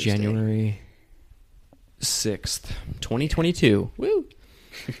 No, Thursday. January 6th, 2022. Woo!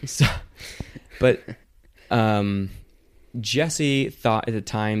 So, but Jesse thought at the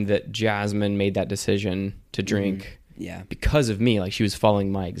time that Jasmine made that decision to drink Yeah. because of me. Like, she was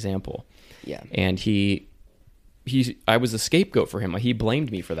following my example. Yeah. And I was a scapegoat for him. Like, he blamed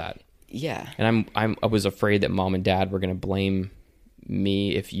me for that. Yeah. And I was afraid that mom and dad were going to blame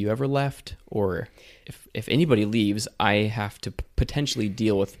me if you ever left, or if anybody leaves, I have to potentially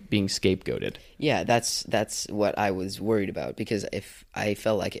deal with being scapegoated. Yeah, that's what I was worried about, because if I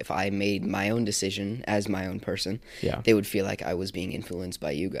felt like if I made my own decision as my own person, Yeah. they would feel like I was being influenced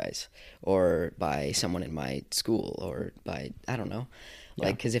by you guys or by someone in my school or by, I don't know. Yeah.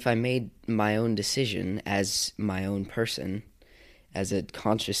 Like, because if I made my own decision as my own person, as a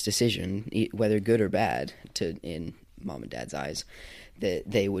conscious decision, whether good or bad, in mom and dad's eyes, that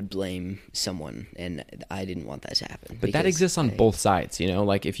they would blame someone, and I didn't want that to happen. But that exists on both sides, you know?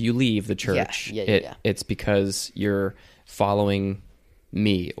 Like, if you leave the church, Yeah. it's because you're following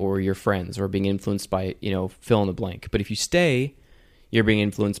me or your friends or being influenced by, fill in the blank. But if you stay, you're being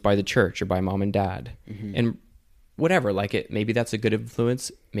influenced by the church or by mom and dad. Mm-hmm. And whatever, maybe that's a good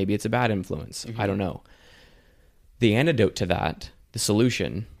influence, maybe it's a bad influence. Mm-hmm. I don't know. The antidote to that, the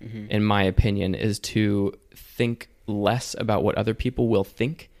solution, Mm-hmm. in my opinion, is to think less about what other people will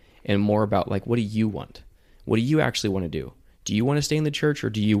think and more about, like, what do you want? What do you actually want to do? Do you want to stay in the church or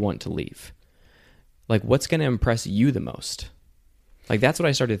do you want to leave? Like, what's going to impress you the most? Like, that's what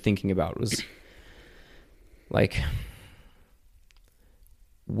I started thinking about, was like,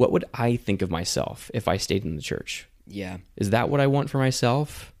 what would I think of myself if I stayed in the church? Yeah. Is that what I want for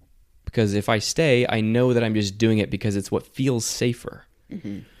myself? Because if I stay, I know that I'm just doing it because it's what feels safer.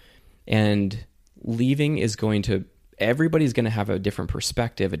 Mm-hmm. And leaving is everybody's going to have a different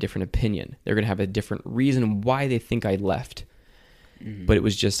perspective, a different opinion. They're going to have a different reason why they think I left. Mm-hmm. But it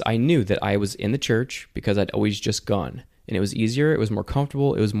was just, I knew that I was in the church because I'd always just gone. And it was easier, it was more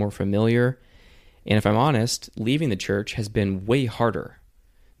comfortable, it was more familiar. And if I'm honest, leaving the church has been way harder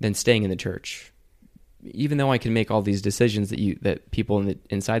than staying in the church. Even though I can make all these decisions that people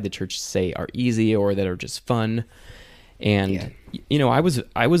inside the church say are easy or that are just fun. And, I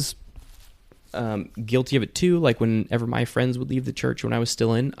was guilty of it too. Like, whenever my friends would leave the church when I was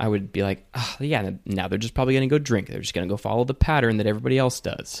still in, I would be like, now they're just probably going to go drink. They're just going to go follow the pattern that everybody else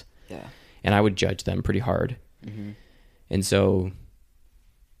does. Yeah. And I would judge them pretty hard. Mm-hmm. And so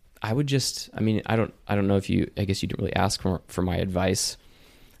I would just, I don't know I guess you didn't really ask for my advice,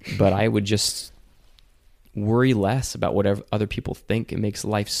 but I would just worry less about whatever other people think. It makes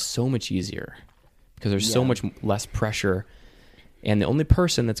life so much easier because there's so much less pressure. And the only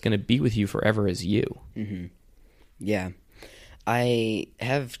person that's going to be with you forever is you. Mm-hmm. Yeah. I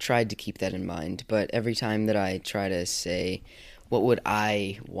have tried to keep that in mind, but every time that I try to say, what would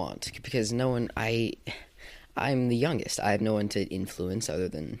I want? Because I'm the youngest. I have no one to influence other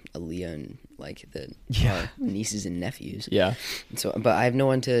than Aaliyah and our nieces and nephews. Yeah. So, but I have no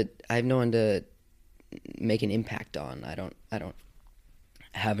one to make an impact on. I don't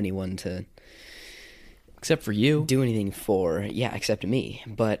have anyone to, except for you, do anything for. Yeah, except me.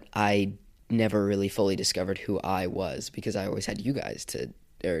 But I never really fully discovered who I was because I always had you guys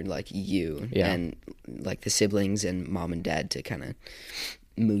and like the siblings and mom and dad to kind of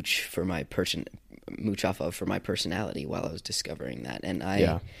mooch off of for my personality while I was discovering that. And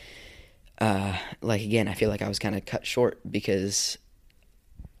again, I feel like I was kind of cut short because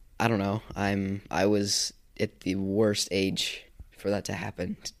I don't know. I was at the worst age for that to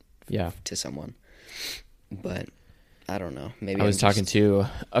happen Yeah. to someone. But I don't know. Maybe I was talking to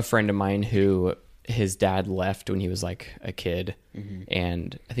a friend of mine who his dad left when he was like a kid,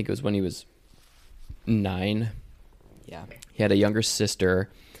 and I think it was when he was 9. Yeah. He had a younger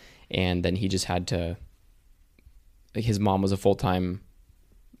sister, and then he just had to, like, his mom was had a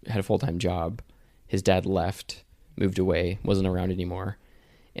full-time job. His dad left, moved away, wasn't around anymore.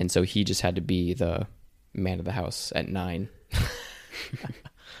 And so he just had to be the man of the house at 9.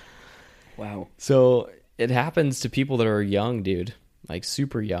 Wow. So it happens to people that are young, dude, like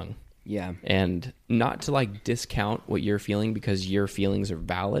super young. Yeah. And not to like discount what you're feeling, because your feelings are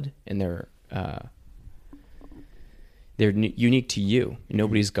valid and they're unique to you.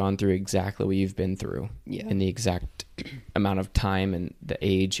 Nobody's gone through exactly what you've been through in the exact amount of time and the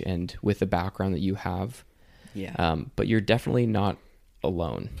age and with the background that you have. Yeah. But you're definitely not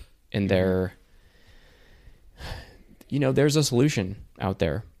alone. And there's a solution out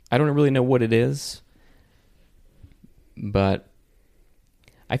there. I don't really know what it is, but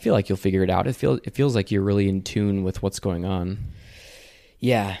I feel like you'll figure it out. It feels like you're really in tune with what's going on.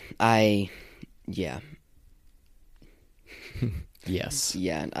 Yeah. Yeah. Yes.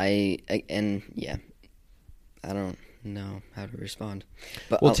 Yeah. I don't know how to respond.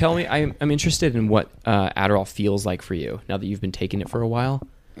 But Well, tell me, I'm interested in what Adderall feels like for you now that you've been taking it for a while.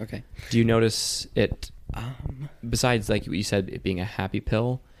 Okay. Do you notice it, besides like what you said, it being a happy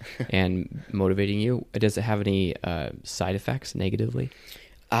pill and motivating you, does it have any side effects negatively?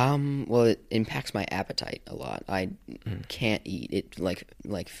 Well, it impacts my appetite a lot. I can't eat it.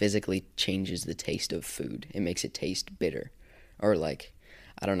 Like physically changes the taste of food. It makes it taste bitter, or like,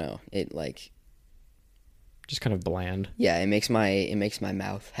 I don't know. It like, just kind of bland. yeah, it makes my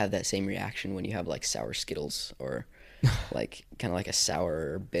mouth have that same reaction when you have like sour Skittles or like kind of like a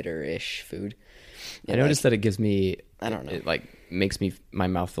sour, bitter-ish food. I noticed that it gives me, I don't know. It like makes my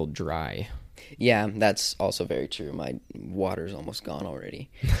mouth feel dry. Yeah, that's also very true. My water's almost gone already.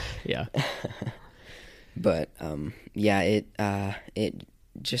 Yeah. But yeah, it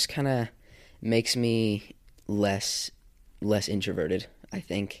just kind of makes me less introverted, I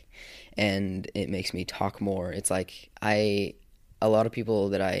think, and it makes me talk more. It's like a lot of people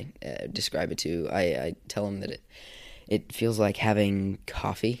that I describe it to, I tell them that it feels like having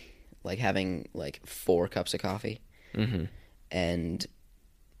coffee, like having like 4 cups of coffee, and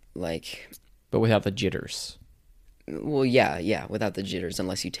like. But without the jitters. Well, yeah, without the jitters.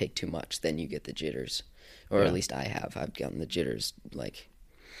 Unless you take too much, then you get the jitters. Or at least I have. I've gotten the jitters, like...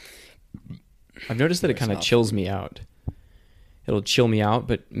 I've noticed that it kind of chills me out. It'll chill me out,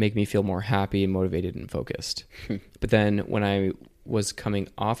 but make me feel more happy and motivated and focused. But then when I was coming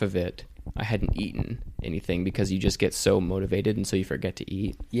off of it, I hadn't eaten anything because you just get so motivated and so you forget to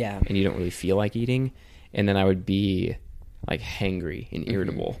eat. Yeah. And you don't really feel like eating. And then I would be, like, hangry and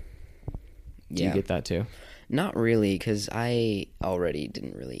irritable. Do you get that too? Not really, because I already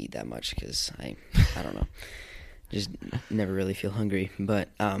didn't really eat that much because I don't know, just never really feel hungry. But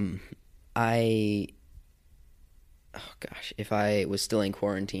oh gosh, if I was still in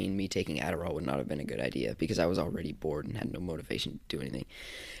quarantine, me taking Adderall would not have been a good idea because I was already bored and had no motivation to do anything.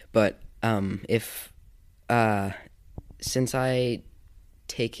 But since I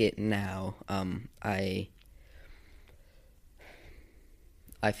take it now, I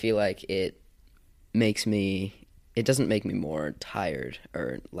feel like it doesn't make me more tired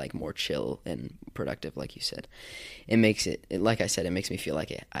or like more chill and productive, like you said. It makes it, like I said, it makes me feel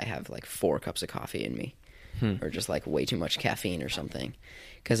like I have like 4 cups of coffee in me, or just like way too much caffeine or something.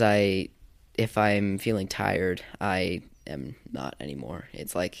 Because if I'm feeling tired, I am not anymore.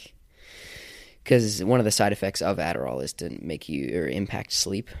 It's like, because one of the side effects of Adderall is to make you or impact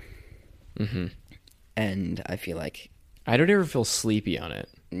sleep. And I feel like I don't ever feel sleepy on it.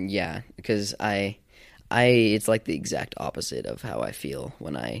 Yeah, because it's like the exact opposite of how I feel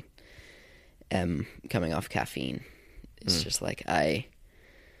when I am coming off caffeine. It's just like I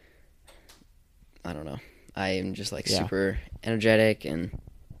don't know. I am just like super energetic and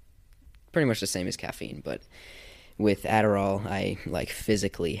pretty much the same as caffeine, but with Adderall, I like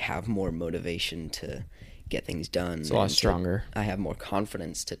physically have more motivation to get things done. It's a lot stronger. I have more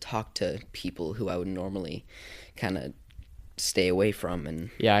confidence to talk to people who I would normally kind of stay away from,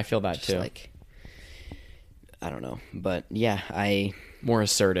 and yeah, I feel that too. Like, I don't know, but yeah, more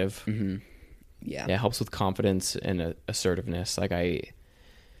assertive. Yeah, it helps with confidence and assertiveness. Like I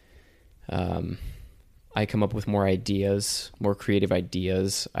come up with more ideas, more creative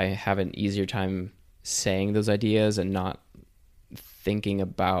ideas. I have an easier time saying those ideas and not thinking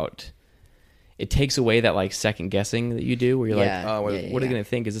about it takes away that like second guessing that you do where you're Yeah, like, oh, what yeah, are they yeah. going to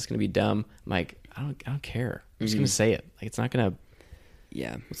think? Is this going to be dumb? I'm like, I don't care. I'm just going to say it. Like, it's not going to,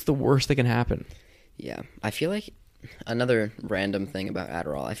 Yeah. what's the worst that can happen? Yeah. I feel like another random thing about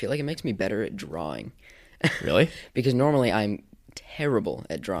Adderall, I feel like it makes me better at drawing. Really? Because normally I'm terrible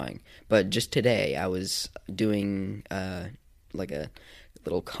at drawing. But just today I was doing like a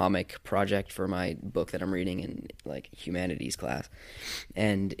little comic project for my book that I'm reading in like humanities class.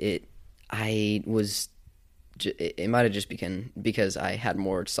 And it might have just been because I had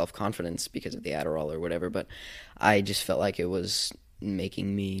more self-confidence because of the Adderall or whatever, but I just felt like it was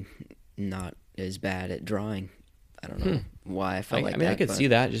making me not as bad at drawing. I don't know why I felt like that. I could but see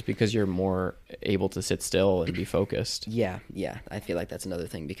that just because you're more able to sit still and be focused. Yeah. I feel like that's another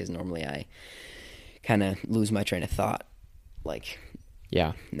thing because normally I kind of lose my train of thought, like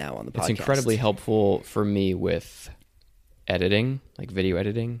Yeah. now on the podcast. It's incredibly helpful for me with editing, like video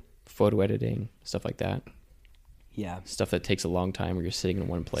editing, photo editing, stuff like that. Yeah. Stuff that takes a long time where you're sitting in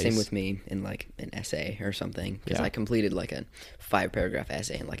one place. Same with me in like an essay or something because Yeah. I completed like a 5-paragraph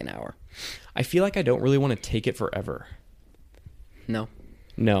essay in like an hour. I feel like I don't really want to take it forever. No,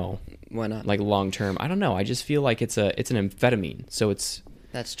 No, why not? like long term. I don't know. I just feel like it's an amphetamine. So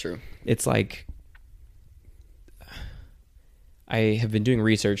That's true. it's like I have been doing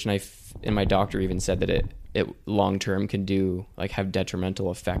research and my doctor even said that it long term can have detrimental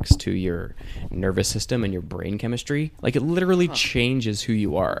effects to your nervous system and your brain chemistry. Like it literally changes who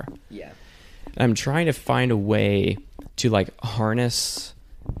you are. Yeah. And I'm trying to find a way to like harness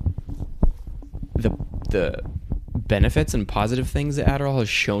the benefits and positive things that Adderall has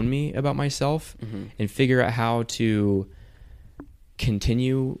shown me about myself and figure out how to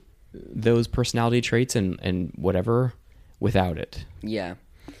continue those personality traits and whatever without it. Yeah.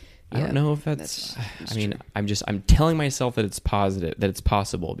 I don't know if that's true. I'm telling myself that it's positive, that it's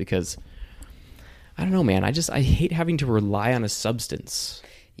possible because I don't know, man. I hate having to rely on a substance.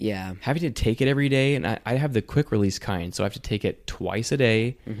 Yeah. Having to take it every day, and I have the quick release kind, so I have to take it twice a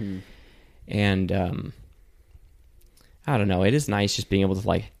day. And I don't know. It is nice just being able to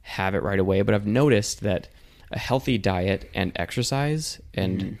like have it right away, but I've noticed that a healthy diet and exercise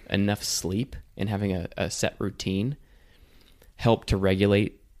and enough sleep and having a set routine help to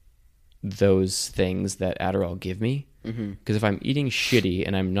regulate those things that Adderall give me. Because if I'm eating shitty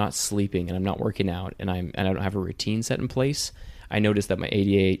and I'm not sleeping and I'm not working out and I don't have a routine set in place, I notice that my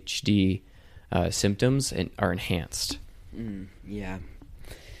ADHD symptoms are enhanced. Yeah.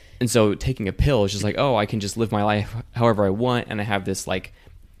 And so taking a pill is just like, oh, I can just live my life however I want, and I have this like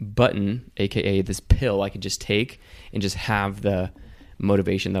button, aka this pill I can just take and just have the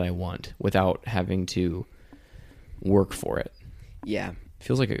motivation that I want without having to work for it. Yeah.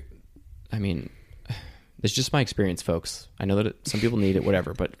 Feels like it's just my experience, folks. I know that some people need it,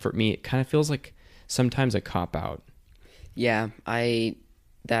 whatever, but for me, it kind of feels like sometimes a cop out. Yeah,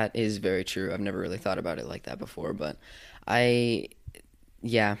 that is very true. I've never really thought about it like that before, but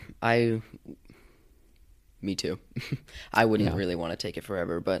me too. I wouldn't really want to take it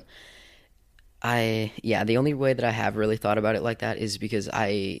forever, but the only way that I have really thought about it like that is because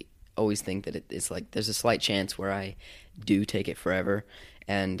I always think that it's like there's a slight chance where I do take it forever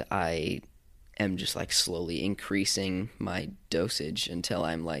and I am just like slowly increasing my dosage until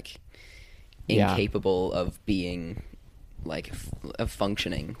I'm like incapable of being like of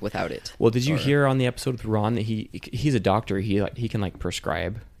functioning without it. Well, did you hear on the episode with Ron that he's a doctor, he can like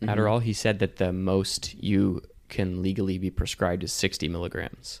prescribe Adderall? He said that the most you can legally be prescribed is 60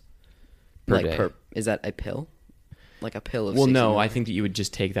 milligrams per day. Is that a pill? Like a pill of Well, 60 no, I milligrams? think that you would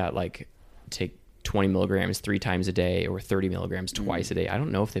just take 20 milligrams 3 times a day or 30 milligrams twice a day. I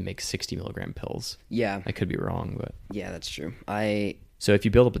don't know if they make 60 milligram pills. Yeah. I could be wrong, but Yeah, that's true. so if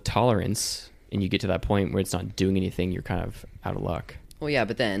you build up a tolerance and you get to that point where it's not doing anything, you're kind of out of luck. Well, yeah,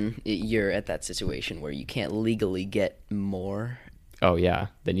 but then you're at that situation where you can't legally get more, Oh yeah,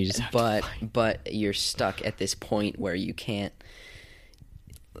 then you just have to find. but you're stuck at this point where you can't,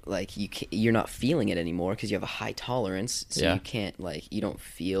 like you're not feeling it anymore because you have a high tolerance, so Yeah. you can't you don't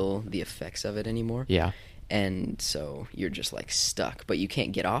feel the effects of it anymore. Yeah. And so you're just like stuck, but you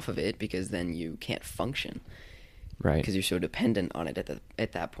can't get off of it because then you can't function Right. because you're so dependent on it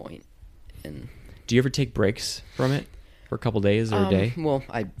at that point. And Do you ever take breaks from it for a couple days or a day? well,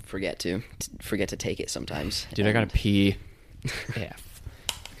 I forget to take it sometimes. Dude, I gotta pee. Yeah.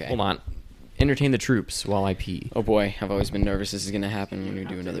 Okay. Hold on. Entertain the troops while I pee. Oh boy, I've always been nervous this is gonna happen when we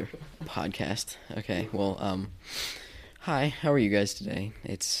do another podcast. Okay, well, hi, how are you guys today?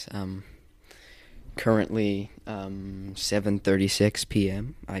 It's currently 7:36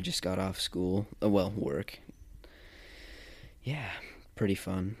 p.m. I just got off school. Work. Yeah, pretty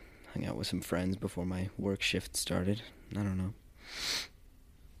fun. hung out with some friends before my work shift started. I don't know.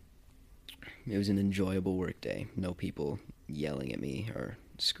 It was an enjoyable work day. No people yelling at me or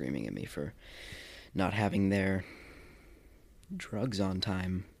screaming at me for not having their drugs on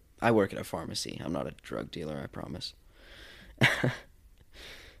time. I work at a pharmacy. I'm not a drug dealer, I promise.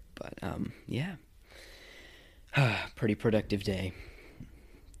 But, yeah. Pretty productive day.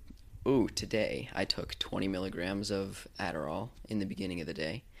 Ooh, today I took 20 milligrams of Adderall in the beginning of the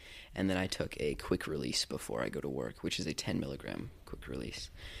day, and then I took a quick release before I go to work, which is a 10 milligram quick release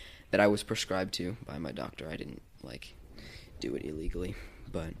that I was prescribed to by my doctor. I didn't, do it illegally,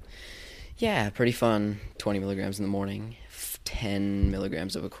 but yeah, pretty fun. 20 milligrams in the morning, 10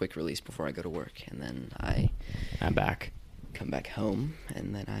 milligrams of a quick release before I go to work, and then I'm back. Come back home,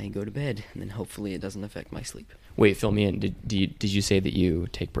 and then I go to bed, and then hopefully it doesn't affect my sleep. Wait, fill me in. Did you say that you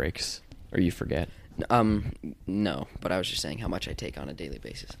take breaks or you forget? No, but I was just saying how much I take on a daily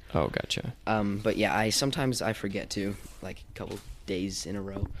basis. Oh, gotcha. But yeah, sometimes I forget to, a couple days in a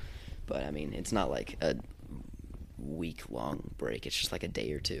row. But I mean, it's not like a week-long break. It's just like a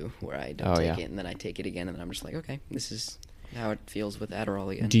day or two where I don't take it, and then I take it again, and then I'm just like, okay, this is how it feels with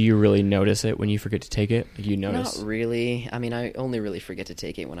Adderall again. Do you really notice it when you forget to take it? You notice? Not really. I mean, I only really forget to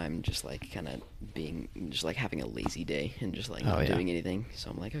take it when I'm just kind of having a lazy day and just not doing anything. So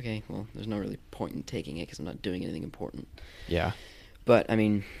I'm like, okay, well, there's no really point in taking it because I'm not doing anything important. Yeah. But I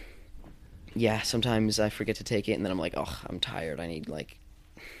mean, yeah, sometimes I forget to take it, and then I'm like, oh, I'm tired. I need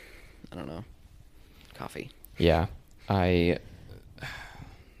I don't know, coffee. Yeah. My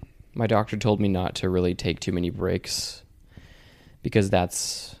doctor told me not to really take too many breaks because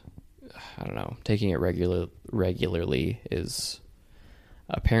that's, I don't know, taking it regularly is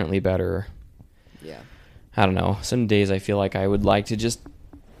apparently better. Yeah. I don't know. Some days I feel like I would like to just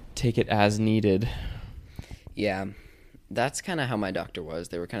take it as needed. Yeah. That's kind of how my doctor was.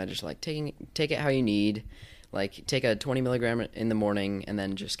 They were kind of just take it how you need. Take a 20 milligram in the morning and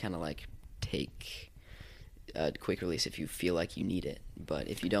then just kind of take a quick release if you feel like you need it. But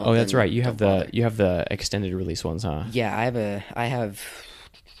if you don't, oh, that's right. You have the extended release ones, huh? Yeah, I have.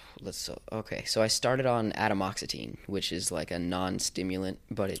 So I started on atomoxetine, which is a non-stimulant,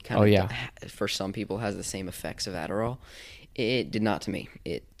 but it kind of for some people has the same effects of Adderall. It did not to me.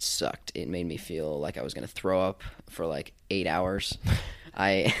 It sucked. It made me feel like I was going to throw up for 8 hours.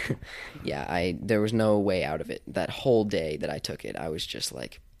 There was no way out of it. That whole day that I took it, I was just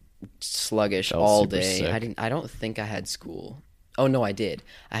sluggish all day. Sick. I don't think I had school. Oh no, I did.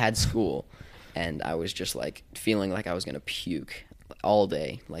 I had school, and I was just feeling like I was gonna puke all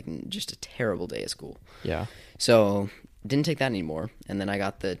day, just a terrible day at school. Yeah. So didn't take that anymore, and then I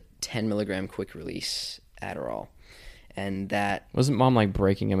got the 10 milligram quick release Adderall, and that wasn't Mom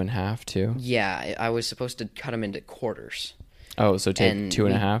breaking him in half too? Yeah, I was supposed to cut him into quarters. Oh, so take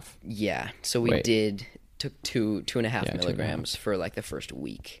 2.5? Yeah, so we took 2.5 milligrams for the first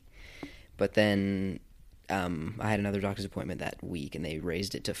week. But then I had another doctor's appointment that week, and they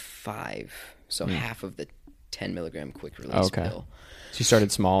raised it to 5. So half of the 10 milligram quick release pill. So you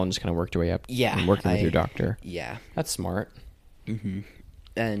started small and just kind of worked your way up. Yeah. And working with your doctor. Yeah. That's smart. Mm-hmm.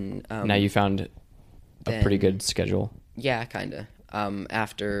 And now you found a pretty good schedule. Yeah, kind of.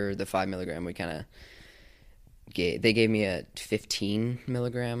 After the 5 milligram, we kind of they gave me a 15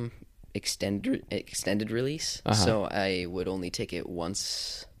 milligram extended release. Uh-huh. So I would only take it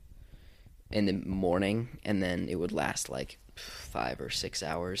once in the morning, and then it would last 5 or 6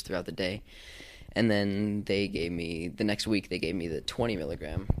 hours throughout the day. And then the next week they gave me the 20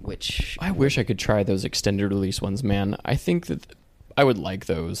 milligram, which I wish I could try those extended release ones, man. I think that I would like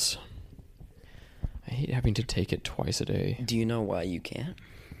those. I hate having to take it twice a day. Do you know why you can't?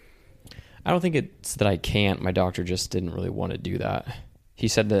 I don't think it's that I can't. My doctor just didn't really want to do that. He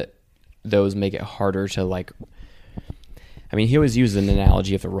said that those make it harder to I mean, he always used an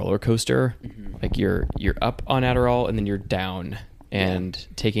analogy of the roller coaster. Mm-hmm. You're up on Adderall and then you're down. And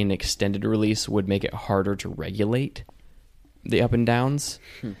taking an extended release would make it harder to regulate the up and downs.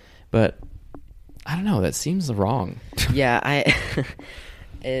 But I don't know. That seems wrong. Yeah, I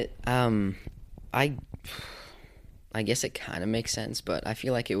guess it kind of makes sense, but I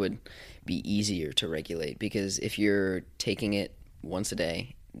feel like it would be easier to regulate because if you're taking it once a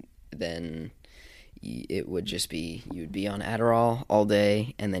day, then it would just be you'd be on Adderall all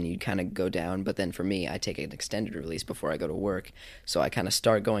day and then you'd kind of go down. But then for me, I take an extended release before I go to work, so I kind of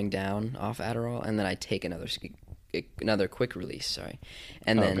start going down off Adderall and then I take another quick release,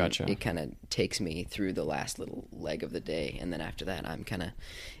 and then gotcha. It kind of takes me through the last little leg of the day, and then after that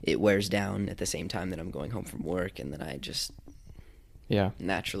it wears down at the same time that I'm going home from work, and then I just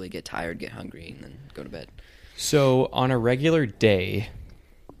naturally get tired, get hungry, and then go to bed. So on a regular day,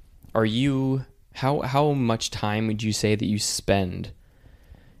 are you, how much time would you say that you spend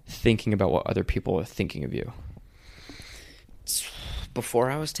thinking about what other people are thinking of you? Before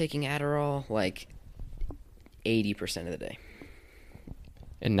I was taking Adderall, like 80% of the day.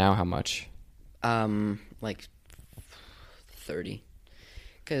 And now how much? Like 30.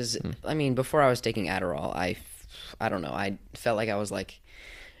 Because, I mean, before I was taking Adderall, I don't know, I felt like I was like,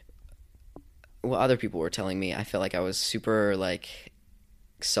 well, other people were telling me, I felt like I was super, like,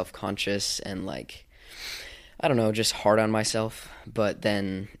 self-conscious and, like, I don't know, just hard on myself. But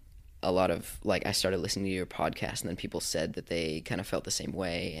then a lot of, like, I started listening to your podcast, and then people said that they kind of felt the same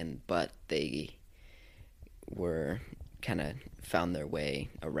way, but they were kind of found their way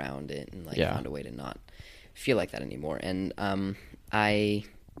around it and, like, found a way to not feel like that anymore. And I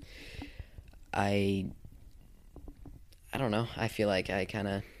don't know, I feel like I kind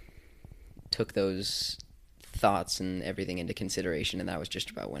of took those thoughts and everything into consideration, and that was just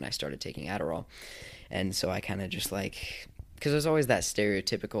about when I started taking Adderall. And so I kind of just, like, because there's always that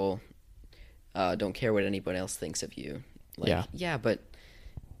stereotypical don't care what anybody else thinks of you. Like, yeah, but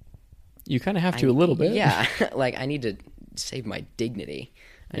you kind of have to a little bit. Yeah, like, I need to save my dignity.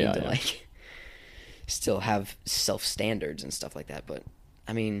 I need to like still have self-standards and stuff like that. But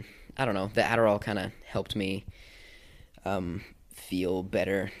I mean, I don't know, the Adderall kind of helped me feel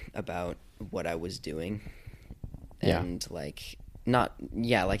better about what I was doing. And like,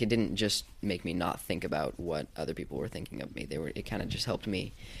 it didn't just make me not think about what other people were thinking of me. It kind of just helped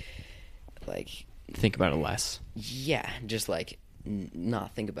me, like, think about it less. Yeah, just like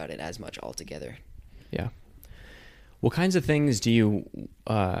not think about it as much altogether. Yeah. What kinds of things do you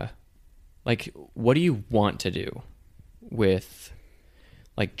like? What do you want to do with,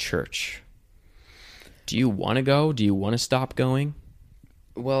 like, church? Do you want to go? Do you want to stop going?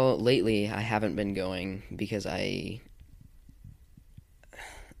 Well, lately I haven't been going because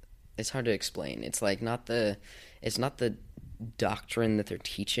it's hard to explain. It's like it's not the doctrine that they're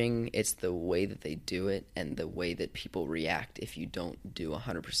teaching, it's the way that they do it and the way that people react if you don't do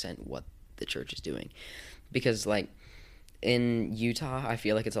 100% what the church is doing. Because, like, in Utah, I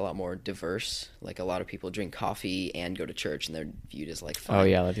feel like it's a lot more diverse. Like, a lot of people drink coffee and go to church, and they're viewed as, like, fun. Oh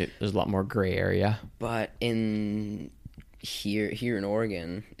yeah, like, there's a lot more gray area. But here in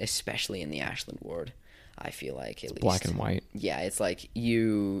Oregon, especially in the Ashland ward, I feel like, at least, black and white. Yeah, it's like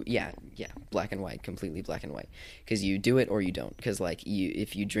black and white, completely black and white. Because you do it or you don't. Because, like,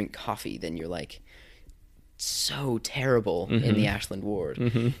 if you drink coffee, then you're, like, so terrible in the Ashland ward,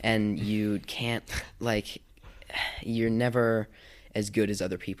 and you can't, like, you're never as good as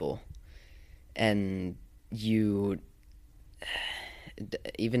other people, and you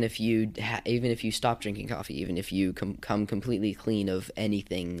even if you stop drinking coffee, even if you come completely clean of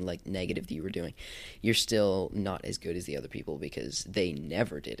anything, like, negative that you were doing, you're still not as good as the other people because they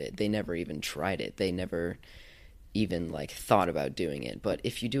never did it. They never even tried it. They never even, like, thought about doing it. But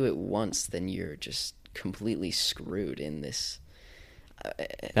if you do it once, then you're just completely screwed in this.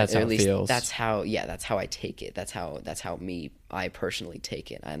 That's how it feels. That's how I take it. That's how I personally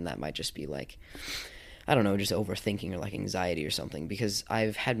take it. And that might just be, like, I don't know, just overthinking or, like, anxiety or something, because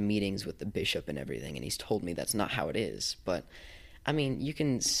I've had meetings with the bishop and everything, and he's told me that's not how it is. But I mean,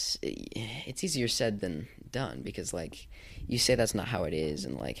 it's easier said than done, because, like, you say that's not how it is,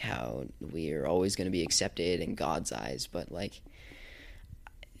 and, like, how we're always going to be accepted in God's eyes, but, like,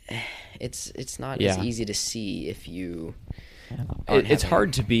 it's not as easy to see if you it's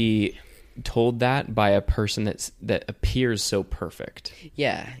hard to be told that by a person that appears so perfect.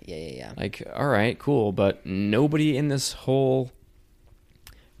 Yeah. Like, all right, cool, but nobody in this whole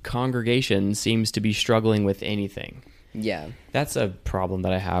congregation seems to be struggling with anything. Yeah. That's a problem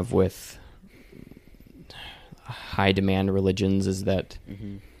that I have with high demand religions, is that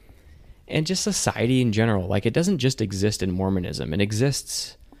and just society in general, like, it doesn't just exist in Mormonism. It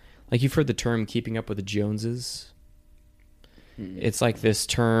exists, like, you've heard the term keeping up with the Joneses. It's like this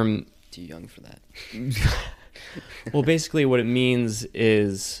term. Too young for that. Well, basically what it means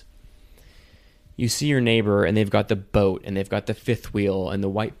is you see your neighbor and they've got the boat and they've got the fifth wheel and the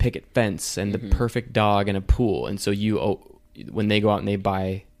white picket fence and the perfect dog and a pool. And so when they go out and they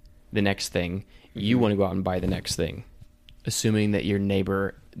buy the next thing, you want to go out and buy the next thing, assuming that your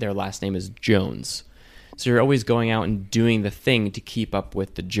neighbor, their last name is Jones. So you're always going out and doing the thing to keep up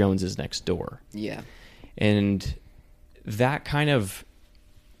with the Joneses next door. Yeah. And that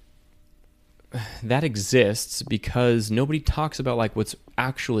exists because nobody talks about, like, what's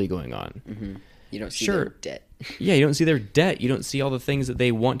actually going on. You don't see their debt. Yeah, you don't see their debt. You don't see all the things that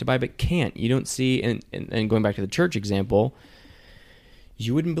they want to buy but can't. You don't see, and going back to the church example,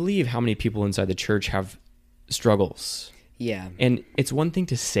 you wouldn't believe how many people inside the church have struggles. Yeah. And it's one thing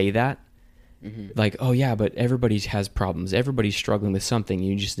to say that, like, oh yeah, but everybody has problems. Everybody's struggling with something.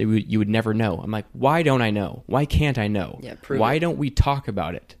 You would never know. I'm like, why don't I know? Why can't I know? Yeah, prove why it. don't we talk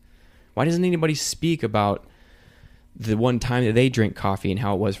about it? Why doesn't anybody speak about the one time that they drank coffee and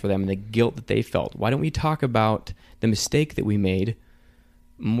how it was for them and the guilt that they felt? Why don't we talk about the mistake that we made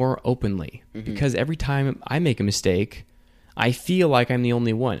more openly? Because every time I make a mistake, I feel like I'm the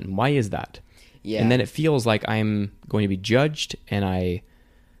only one. Why is that? Yeah. And then it feels like I'm going to be judged, and I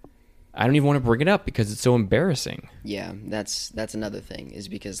don't even want to bring it up because it's so embarrassing. Yeah, that's another thing, is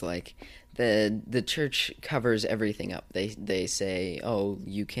because like the church covers everything up. They say, "Oh,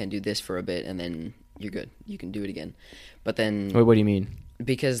 you can't do this for a bit and then you're good. You can do it again." But then Wait, what do you mean?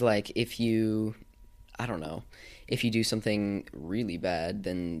 because like if you I don't know, if you do something really bad,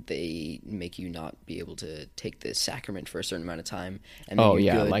 then they make you not be able to take the sacrament for a certain amount of time, and then Oh, you're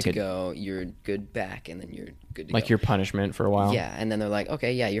yeah, good like to go. You're good back, and then you're good to Like go. your punishment for a while? Yeah, and then they're like,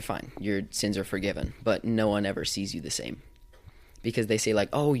 okay, yeah, you're fine. Your sins are forgiven, but no one ever sees you the same, because they say like,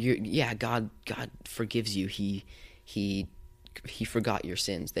 oh, God forgives you. He forgot your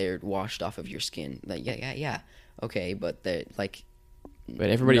sins. They're washed off of your skin. Like, yeah. Okay, but they're like, But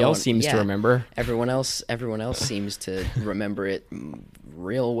everybody no else one- seems to yeah. remember. Everyone else seems to remember it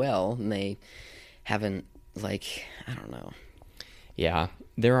real well, and they haven't, like, I don't know. Yeah,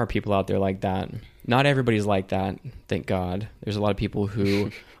 there are people out there like that. Not everybody's like that, thank God. There's a lot of people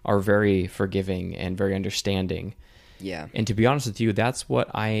who are very forgiving and very understanding. Yeah. And to be honest with you, that's what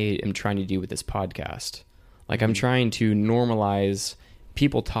I am trying to do with this podcast. Like, I'm trying to normalize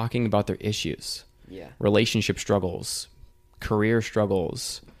people talking about their issues, Yeah. relationship struggles, career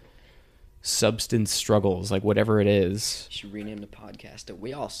struggles, substance struggles, like whatever it is. You should rename the podcast to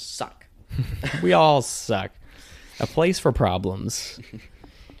We All Suck. We all suck. A place for problems.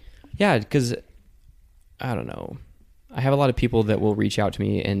 Yeah, because I don't know. I have a lot of people that will reach out to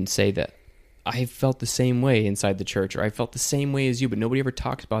me and say that I felt the same way inside the church, or I felt the same way as you, but nobody ever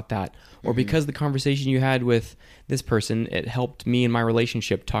talks about that. Or because the conversation you had with this person, it helped me in my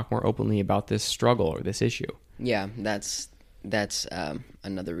relationship talk more openly about this struggle or this issue. Yeah, that's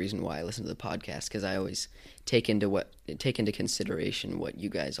another reason why I listen to the podcast, because I always take into consideration what you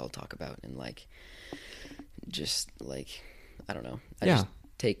guys all talk about, and like, just like, I don't know, I Yeah. just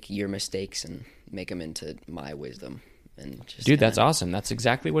take your mistakes and make them into my wisdom, and just Dude, that's awesome. That's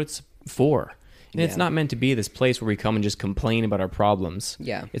exactly what it's for. And it's Yeah. not meant to be this place where we come and just complain about our problems.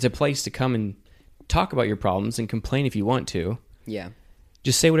 Yeah. It's a place to come and talk about your problems and complain if you want to. Yeah,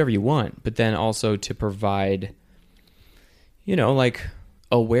 Just say whatever you want, but then also to provide, like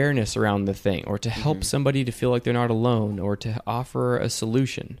awareness around the thing, or to help somebody to feel like they're not alone, or to offer a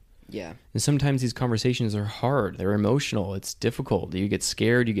solution. yeah, And sometimes these conversations are hard. They're emotional. It's difficult. You get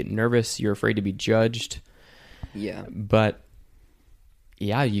scared. You get nervous. You're afraid to be judged. yeah, But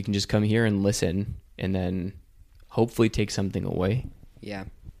yeah, you can just come here and listen and then hopefully take something away. yeah,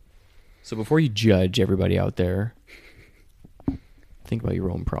 So before you judge everybody out there, think about your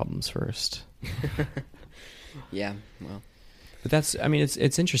own problems first. yeah. Well, But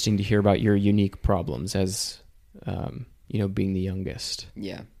it's interesting to hear about your unique problems as, being the youngest.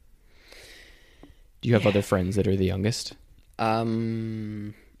 yeah. Do you have other friends that are the youngest? I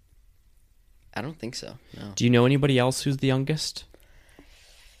don't think so. No. Do you know anybody else who's the youngest?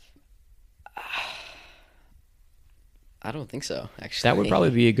 I don't think so, actually. That would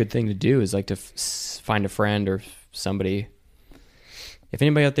probably be a good thing to do, is like to find a friend or somebody. If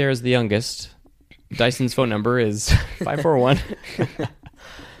anybody out there is the youngest, Dyson's phone number is 541.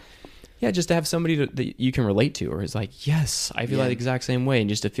 Yeah, just to have somebody that you can relate to, or is like, yes, I feel Yeah. the exact same way, and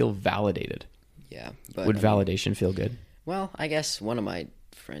just to feel validated. Yeah, but Would I mean, validation feel good? well, I guess one of my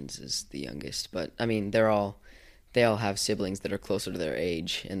friends is the youngest, but I mean, they all have siblings that are closer to their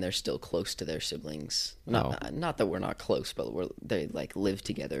age, and they're still close to their siblings. Not that we're not close, but they like live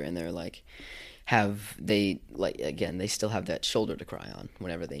together, and they're like they still have that shoulder to cry on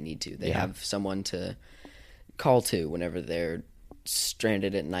whenever they need to. They Yeah. have someone to call to whenever they're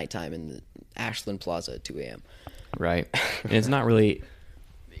stranded at nighttime in the Ashland Plaza at 2 a.m. Right. And it's not really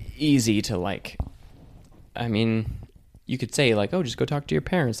easy to you could say like, oh, just go talk to your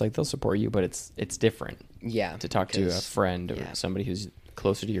parents. Like, they'll support you, but it's different Yeah, to talk to a because- friend or yeah. somebody who's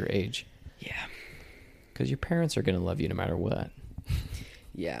closer to your age. Yeah, Because your parents are going to love you no matter what.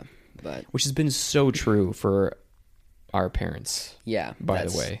 yeah, but Which has been so true for our parents. yeah. By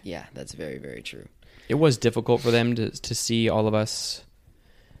the way. yeah, that's very, very true. It was difficult for them to see all of us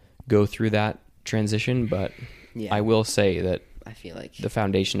go through that transition, but Yeah, I will say that I feel like the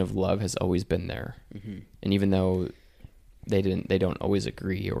foundation of love has always been there. Mm-hmm. And even though they don't always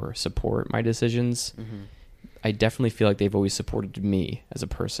agree or support my decisions, I definitely feel like they've always supported me as a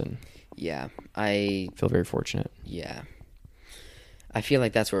person. Yeah, I feel very fortunate. Yeah, I feel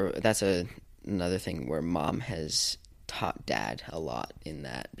like that's another thing where mom has taught dad a lot in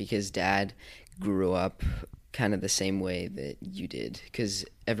that, because dad grew up kind of the same way that you did, because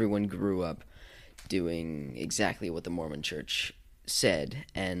everyone grew up doing exactly what the Mormon Church said,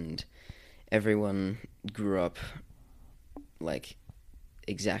 and everyone grew up like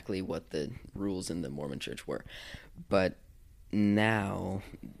exactly what the rules in the Mormon Church were. But now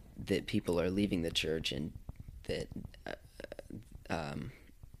that people are leaving the church and that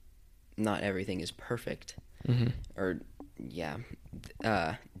not everything is perfect, or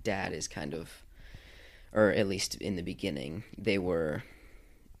dad is kind of, or at least in the beginning, they were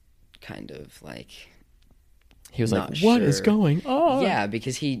kind of like, he was like, what is going on? Yeah,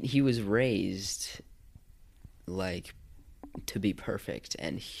 because he was raised like to be perfect,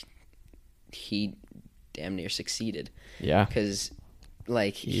 and he damn near succeeded. Yeah, because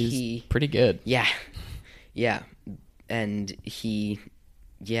like he's pretty good. Yeah, and he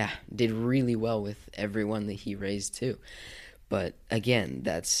did really well with everyone that he raised too. But again,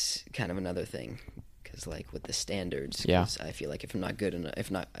 that's kind of another thing, because like with the standards, I feel like if I'm not good enough,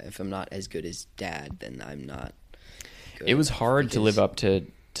 if I'm not as good as dad, then I'm not good. It was hard to live up to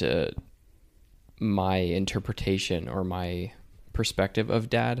my interpretation or my perspective of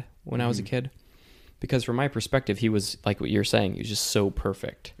dad when I was a kid, because from my perspective, he was like what you're saying. He was just so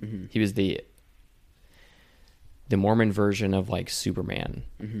perfect. He was the Mormon version of like Superman,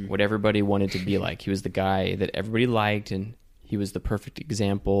 what everybody wanted to be like. He was the guy that everybody liked, and he was the perfect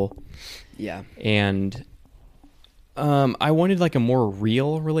example. Yeah. And I wanted like a more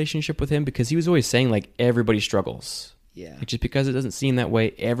real relationship with him, because he was always saying like everybody struggles. Yeah. Like, just because it doesn't seem that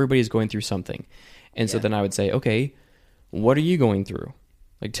way, everybody's going through something. And so then I would say, okay, what are you going through?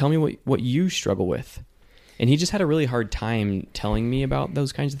 Like, tell me what you struggle with. And he just had a really hard time telling me about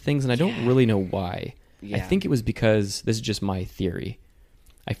those kinds of things, and I don't really know why. Yeah. I think it was because, this is just my theory,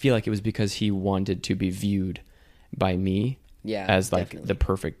 I feel like it was because he wanted to be viewed by me as like the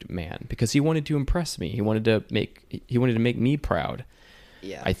perfect man, because he wanted to impress me. He wanted to make me proud.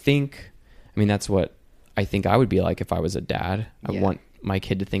 Yeah. I mean, that's what I think I would be like if I was a dad. I want my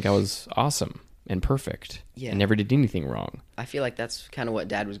kid to think I was awesome and perfect and never did anything wrong. I feel like that's kind of what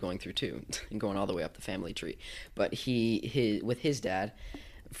dad was going through too, and going all the way up the family tree. But with his dad,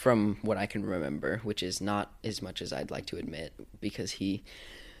 from what I can remember, which is not as much as I'd like to admit, because he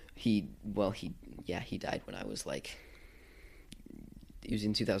died when I was like, it was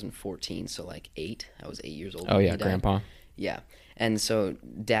in 2014, so like 8. I was 8 years old. Oh yeah, grandpa. Yeah, and so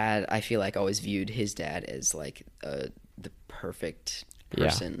dad, I feel like always viewed his dad as like the perfect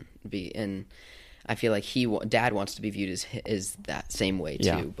person. And I feel like dad wants to be viewed as that same way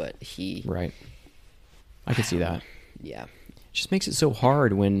too. But right. I could see that. Yeah. It just makes it so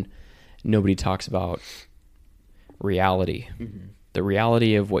hard when nobody talks about reality, the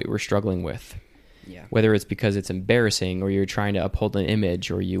reality of what we're struggling with. Yeah. Whether it's because it's embarrassing, or you're trying to uphold an image,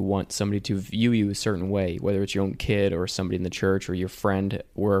 or you want somebody to view you a certain way, whether it's your own kid or somebody in the church or your friend at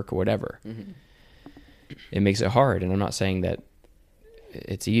work or whatever. It makes it hard. And I'm not saying that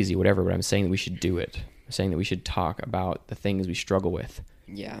it's easy, whatever, but I'm saying that we should do it. I'm saying that we should talk about the things we struggle with.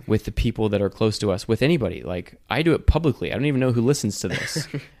 Yeah. With the people that are close to us, with anybody. Like, I do it publicly. I don't even know who listens to this.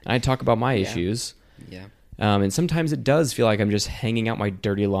 And I talk about my issues. Yeah. And sometimes it does feel like I'm just hanging out my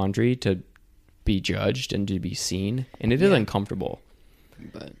dirty laundry to be judged and to be seen. And it is uncomfortable.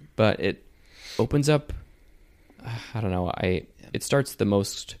 But it opens up, I don't know, it starts the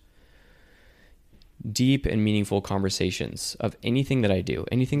most deep and meaningful conversations of anything that I do,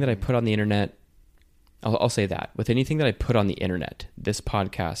 anything that I put on the internet. I'll say that with anything that I put on the internet, this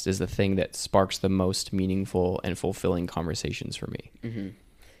podcast is the thing that sparks the most meaningful and fulfilling conversations for me.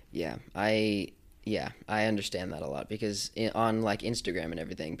 Yeah, I understand that a lot, because on like Instagram and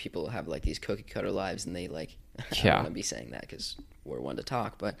everything, people have like these cookie cutter lives, and they like, I don't want to be saying that because we're one to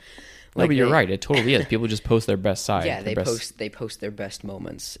talk, but like, no, but you're right. It totally is. People just post their best side. Yeah, they post their best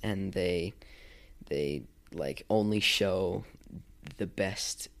moments, and they like only show the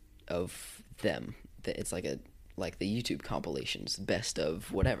best of them. It's like the YouTube compilations, best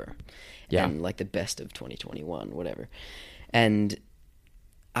of whatever, and like the best of 2021, whatever. And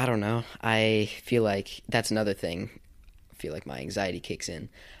I don't know. I feel like that's another thing. I feel like my anxiety kicks in.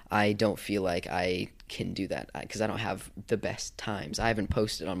 I don't feel like I can do that because I don't have the best times. I haven't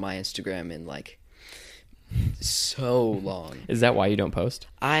posted on my Instagram in like so long. Is that why you don't post?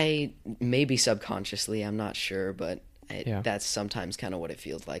 Maybe subconsciously, I'm not sure, but That's sometimes kind of what it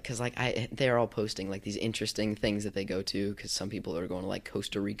feels like, because like they're all posting like these interesting things that they go to, because some people are going to like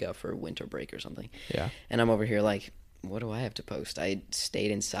Costa Rica for winter break or something. Yeah. And I'm over here like, what do I have to post? I stayed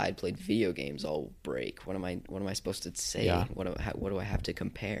inside, played video games all break. What am I supposed to say? Yeah. What do I have to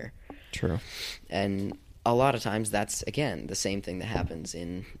compare? True. And a lot of times that's, again, the same thing that happens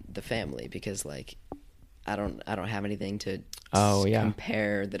in the family, because like I don't have anything to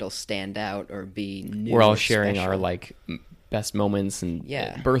compare that'll stand out or be new. We're all or sharing special. our like best moments and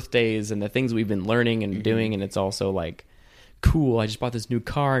Yeah. birthdays and the things we've been learning and doing, and it's also like, cool, I just bought this new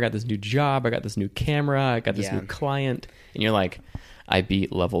car, I got this new job, I got this new camera, I got this new client, and you're like, I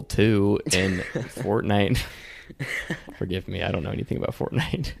beat level 2 in Fortnite. Forgive me, I don't know anything about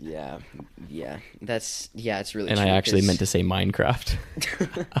Fortnite. Yeah, it's really and true. I actually meant to say Minecraft.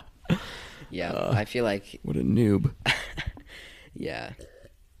 Yeah, I feel like... What a noob. Yeah.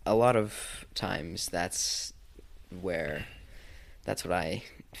 A lot of times that's what I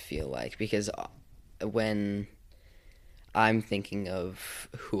feel like, because when I'm thinking of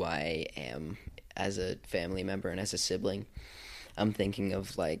who I am as a family member and as a sibling, I'm thinking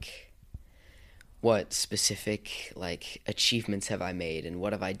of like, what specific like achievements have I made and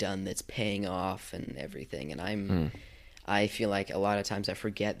what have I done that's paying off and everything, and I feel like a lot of times I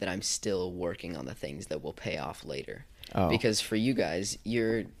forget that I'm still working on the things that will pay off later. Because for you guys,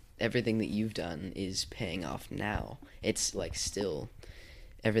 everything that you've done is paying off now. It's like still,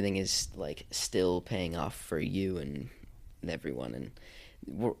 everything is like still paying off for you and everyone, and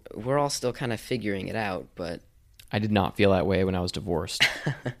we're all still kind of figuring it out. But I did not feel that way when I was divorced.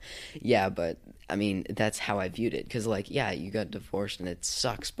 yeah, but I mean, that's how I viewed it. Because, like, yeah, you got divorced and it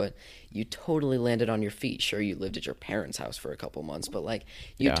sucks, but you totally landed on your feet. Sure, you lived at your parents' house for a couple months, but, like,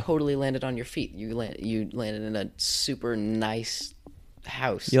 you totally landed on your feet. You landed in a super nice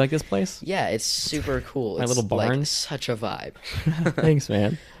house. You like this place? Yeah, it's super cool. My it's little barn? like such a vibe. Thanks,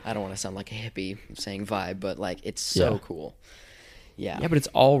 man. I don't want to sound like a hippie saying vibe, but, like, it's so cool. Yeah. Yeah, but it's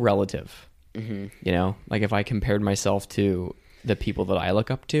all relative. Mm-hmm. You know, like if I compared myself to the people that I look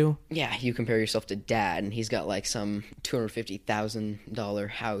up to. Yeah, you compare yourself to Dad, and he's got like some $250,000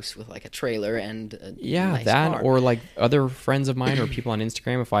 house with like a trailer and a nice car. Or like other friends of mine or people on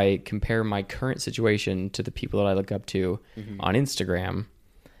Instagram. If I compare my current situation to the people that I look up to on Instagram,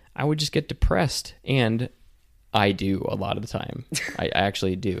 I would just get depressed, and I do a lot of the time. I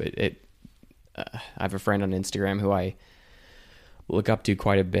actually do it. I have a friend on Instagram who I look up to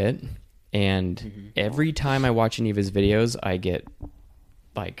quite a bit. And every time I watch any of his videos, I get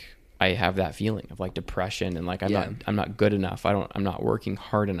like, I have that feeling of like depression and like I'm not good enough. I'm not working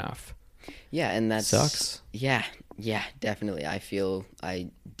hard enough. Yeah, and that sucks. Yeah, definitely. I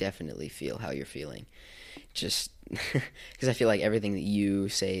definitely feel how you're feeling. Just because I feel like everything that you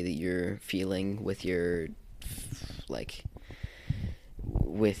say that you're feeling with your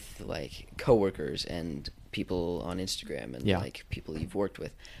with coworkers and people on Instagram and like people you've worked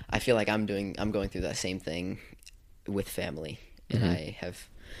with, I feel like I'm going through that same thing with family, and I have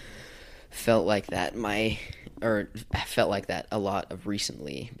felt like that a lot of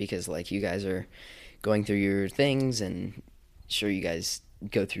recently, because like you guys are going through your things, and sure, you guys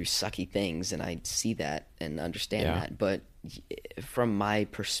go through sucky things, and I see that and understand that, but from my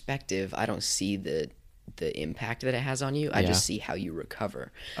perspective, I don't see the impact that it has on you. I just see how you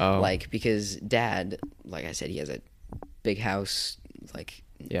recover. Like, because Dad, like I said, he has a big house, like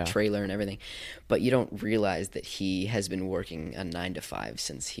trailer and everything, but you don't realize that he has been working a 9-to-5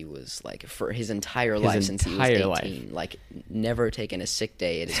 since he was like, for his entire life, since he was 18, like never taken a sick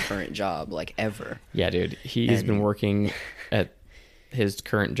day at his current job, like ever. Yeah, dude, he's been working at his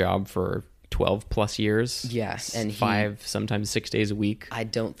current job for 12 plus years. Yeah, and 5, sometimes 6 days a week. I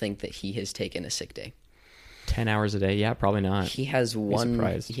don't think that he has taken a sick day. 10 hours a day? Yeah, probably not. He has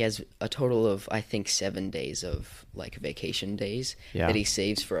he has a total of, I think, 7 days of like vacation days that he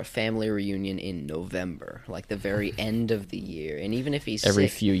saves for a family reunion in November, like the very end of the year. And even if he's every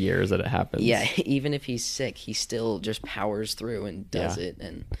sick, few years that it happens. Yeah, even if he's sick, he still just powers through and does it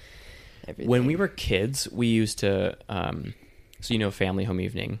and everything. When we were kids, we used to, so family home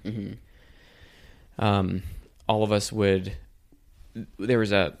evening. All of us would. There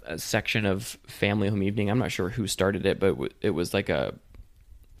was a section of family home evening. I'm not sure who started it, but it was like a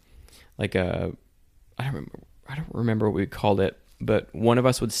I don't remember what we called it, but one of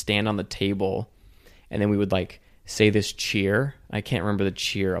us would stand on the table, and then we would like say this cheer. I can't remember the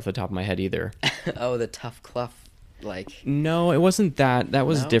cheer off the top of my head either. Oh, the Tough Clough, like. No, it wasn't that. That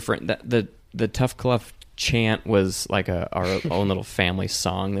was different. The Tough Clough chant was like our own little family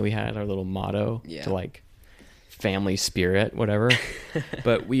song that we had, our little motto to like. Family spirit, whatever.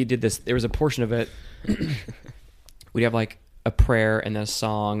 But we did this. There was a portion of it we'd have like a prayer and then a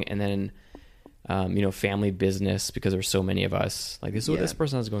song and then family business, because there's so many of us. Like, this is what this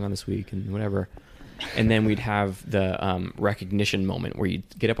person has going on this week and whatever. And then we'd have the recognition moment where you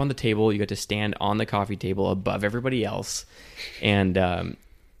get up on the table, you get to stand on the coffee table above everybody else, and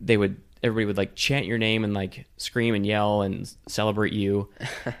everybody would like chant your name and like scream and yell and celebrate you.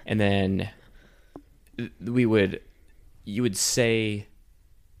 And then you would say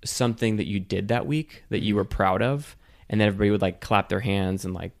something that you did that week that you were proud of, and then everybody would like clap their hands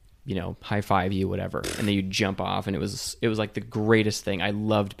and like, high five you, whatever. And then you jump off, and it was like the greatest thing. I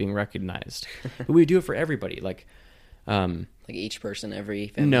loved being recognized. But we would do it for everybody. Like each person, every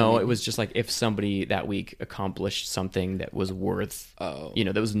family. No, it was just like if somebody that week accomplished something that was worth,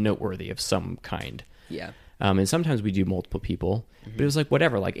 that was noteworthy of some kind. Yeah. And sometimes we do multiple people, but it was like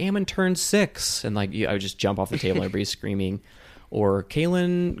whatever, like Ammon turned 6, and like I would just jump off the table and everybody's screaming, or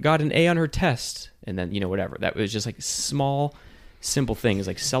Kaylin got an A on her test, and then whatever. That was just like small, simple things,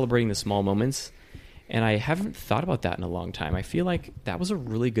 like celebrating the small moments. And I haven't thought about that in a long time. I feel like that was a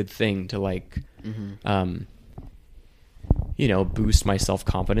really good thing to like, boost my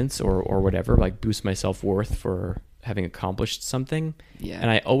self-confidence or whatever, like boost my self-worth for having accomplished something. Yeah.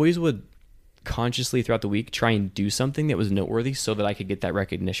 And I always would consciously throughout the week try and do something that was noteworthy so that I could get that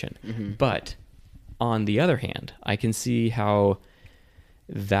recognition. But on the other hand, I can see how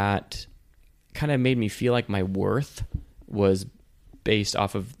that kind of made me feel like my worth was based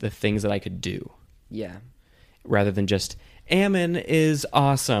off of the things that I could do. Yeah. Rather than just, Ammon is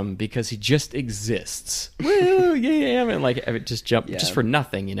awesome because he just exists. Woo, yeah, Ammon. Like, I would just jump just for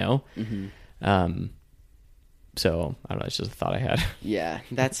nothing, So, I don't know, it's just a thought I had. Yeah,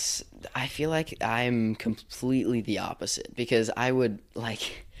 I feel like I'm completely the opposite, because I would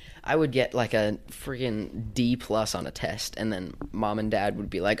get like a freaking D+ on a test, and then mom and dad would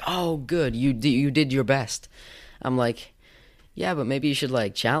be like, "Oh, good, you did your best." I'm like, yeah, but maybe you should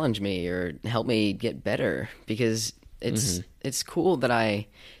like challenge me or help me get better, because it's cool that I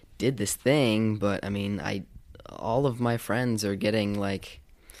did this thing, but I mean, all of my friends are getting like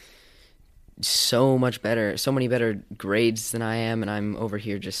so many better grades than I am, and I'm over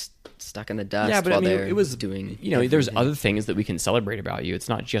here just stuck in the dust. Yeah, but while I mean, they're it was doing. There's other things that we can celebrate about you. It's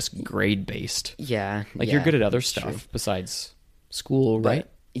not just grade based. Yeah, like you're good at other stuff besides school, right?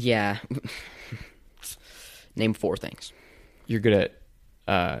 Yeah. Name 4 things. You're good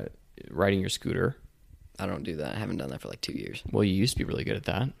at riding your scooter. I don't do that. I haven't done that for like 2 years. Well, you used to be really good at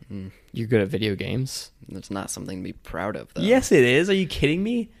that. You're good at video games. That's not something to be proud of, though. Yes, it is. Are you kidding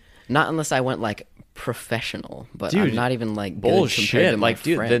me? Not unless I went like professional, but dude, I'm not even like good bullshit. compared to my Like,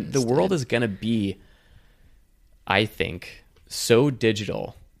 dude, friends, the world is gonna be, I think, so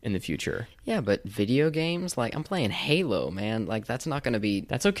digital in the future. Yeah, but video games, like I'm playing Halo, man. Like that's not gonna be.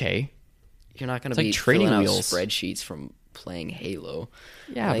 That's okay. You're not gonna be like training filling wheels. out spreadsheets from playing Halo.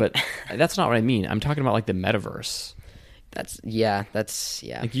 Yeah, like, but that's not what I mean. I'm talking about like the metaverse. That's yeah.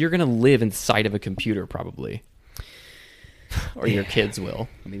 Like you're gonna live inside of a computer probably, or your kids will.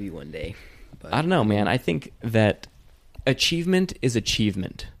 Maybe one day. But I don't know, man. I think that achievement is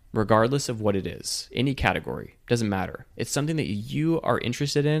achievement, regardless of what it is. Any category. Doesn't matter. It's something that you are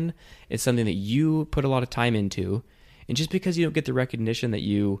interested in. It's something that you put a lot of time into. And just because you don't get the recognition that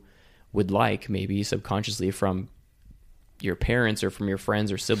you would like, maybe subconsciously from your parents or from your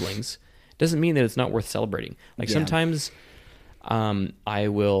friends or siblings, doesn't mean that it's not worth celebrating. Like sometimes I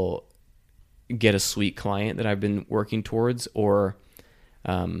will get a sweet client that I've been working towards, or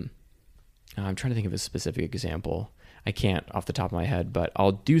I'm trying to think of a specific example. I can't off the top of my head, but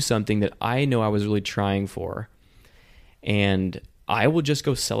I'll do something that I know I was really trying for, and I will just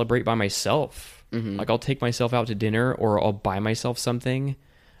go celebrate by myself. Like I'll take myself out to dinner, or I'll buy myself something.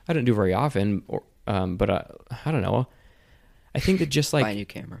 I don't do very often, but I don't know. I think that just like buy a new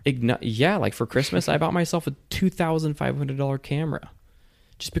camera. Like for Christmas, I bought myself a $2,500 camera,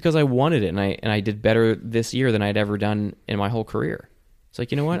 just because I wanted it, and I did better this year than I'd ever done in my whole career. It's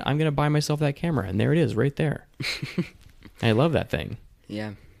like, you know what? I'm going to buy myself that camera, and there it is right there. I love that thing.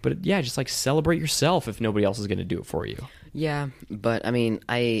 Yeah. But yeah, just like celebrate yourself if nobody else is going to do it for you. Yeah, but I mean,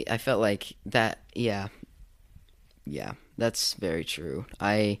 I felt like that, yeah, that's very true.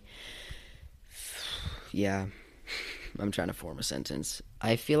 I'm trying to form a sentence.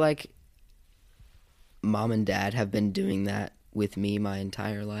 I feel like mom and dad have been doing that with me my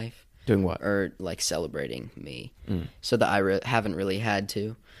entire life. Doing what? Or like celebrating me, so that I haven't really had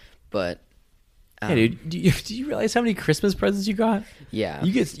to. But yeah, dude, do you realize how many Christmas presents you got? Yeah,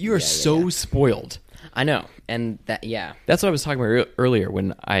 you are so spoiled. I know, and that's what I was talking about earlier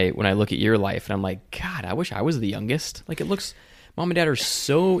when I look at your life and I'm like, God, I wish I was the youngest. Like it looks, mom and dad are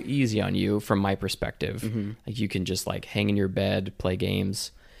so easy on you from my perspective. Mm-hmm. Like you can just like hang in your bed, play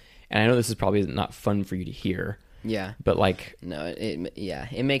games. And I know this is probably not fun for you to hear, Yeah. but like, No,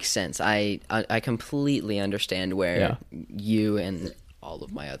 it makes sense. I completely understand where Yeah. you and all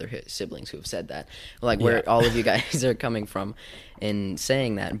of my other siblings who have said that, like where Yeah. all of you guys are coming from in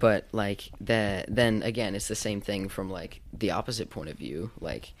saying that. But like then again, it's the same thing from like the opposite point of view.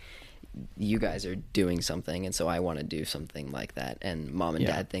 Like you guys are doing something, and so I want to do something like that. And mom and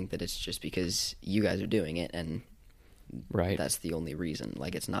Yeah. dad think that it's just because you guys are doing it, and right. that's the only reason.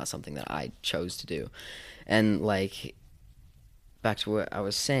 Like it's not something that I chose to do. And like back to what I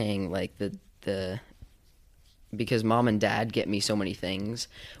was saying, like the because mom and dad get me so many things,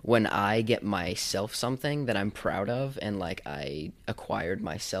 when I get myself something that I'm proud of and like I acquired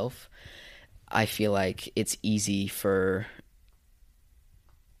myself, I feel like it's easy for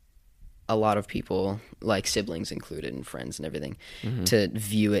a lot of people, like siblings included and friends and everything, to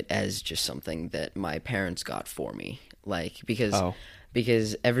view it as just something that my parents got for me. Like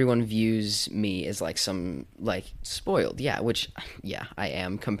because everyone views me as like some like spoiled, which I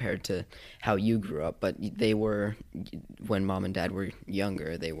am compared to how you grew up, but they were, when mom and dad were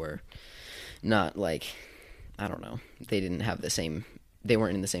younger, they were not like, I don't know, they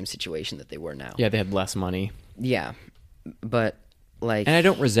weren't in the same situation that they were now. Yeah, they had less money. Yeah, but like, And I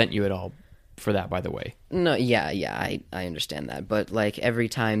don't resent you at all for that, by the way. no, I understand that, but like every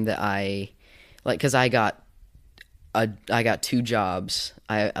time that because I got 2 jobs.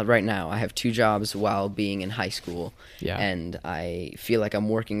 Right now I have 2 jobs while being in high school. Yeah. And I feel like I'm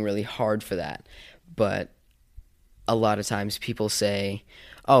working really hard for that. But a lot of times people say,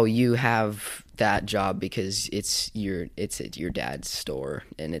 "Oh, you have that job because it's at your dad's store,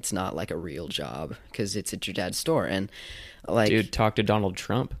 and it's not like a real job because it's at your dad's store." And like, Dude, talk to Donald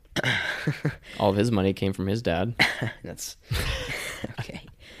Trump. All of his money came from his dad. that's okay.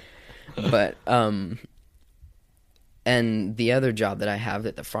 But and the other job that I have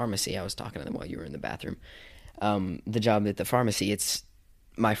at the pharmacy, I was talking to them while you were in the bathroom. The job at the pharmacy, it's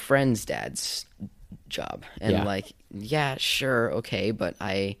my friend's dad's job. And Yeah. like, yeah, sure, okay, but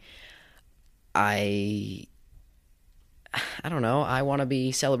I don't know. I want to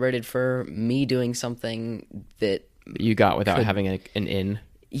be celebrated for me doing something that You got without having an in.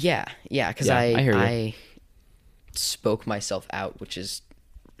 yeah, because Yeah, I hear you. I spoke myself out, which is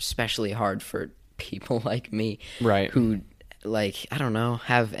especially hard for people like me, Right. who like, I don't know,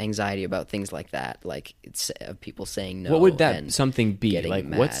 have anxiety about things like that, like it's people saying no. What would that and something be? getting Like,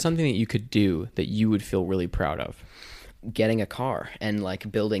 what's mad. something that you could do that you would feel really proud of? Getting a car and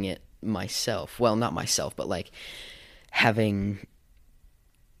like building it myself. Well, not myself, but like having,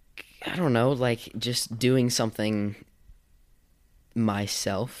 I don't know, like just doing something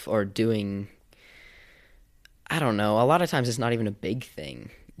myself, or doing, I don't know, a lot of times it's not even a big thing.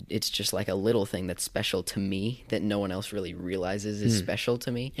 It's just like a little thing that's special to me that no one else really realizes is special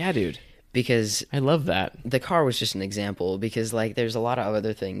to me. Yeah, dude. Because I love that. the car was just an example, because like there's a lot of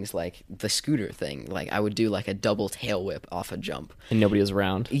other things, like the scooter thing. Like I would do like a double tail whip off a jump. And nobody was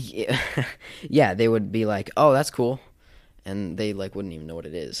around. Yeah, they would be like, "Oh, that's cool." And they like wouldn't even know what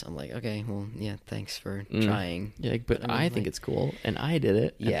it is. I'm like, "Okay, well, yeah, thanks for trying." Yeah, but mean, I think like- it's cool, and I did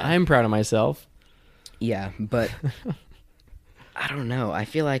it. And Yeah. I'm proud of myself. Yeah, but I don't know. I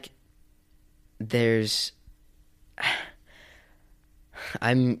feel like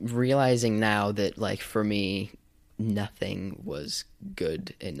I'm realizing now that like for me, nothing was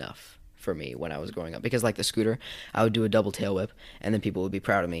good enough for me when I was growing up, because like the scooter, I would do a double tail whip and then people would be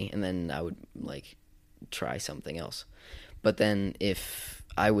proud of me, and then I would like try something else. But then if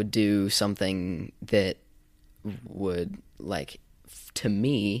I would do something that would like to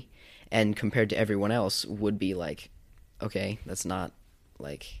me and compared to everyone else would be like, okay, that's not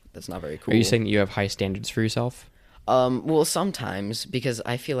very cool. Are you saying that you have high standards for yourself? Well, sometimes, because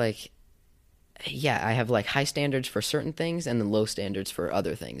I feel like, yeah, I have like high standards for certain things and then low standards for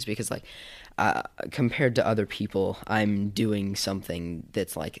other things, because like compared to other people, I'm doing something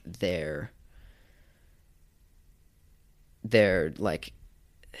that's like their like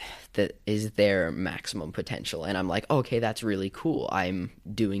that is their maximum potential, and I'm like, okay, that's really cool. I'm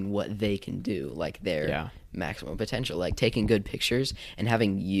doing what they can do, like their Yeah. maximum potential. Like taking good pictures and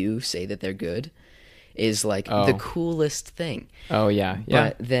having you say that they're good is like the coolest thing. Oh, yeah. Yeah.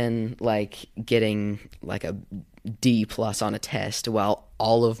 But then like getting like a D plus on a test while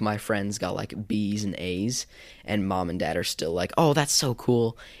all of my friends got like B's and A's, and mom and dad are still like, "Oh, that's so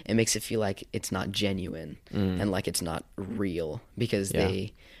cool." It makes it feel like it's not genuine and like it's not real, because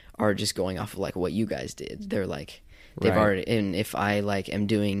they are just going off of like what you guys did. They're like they've Right. already, and if I like am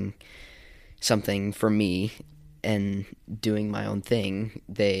doing something for me and doing my own thing,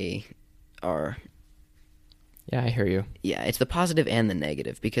 they are, Yeah, I hear you. yeah, it's the positive and the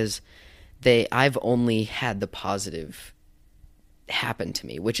negative, because I've only had the positive happen to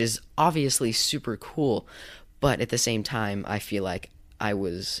me, which is obviously super cool, but at the same time, I feel like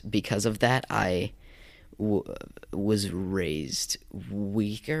because of that, I was raised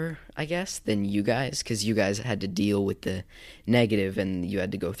weaker, I guess, than you guys, because you guys had to deal with the negative and you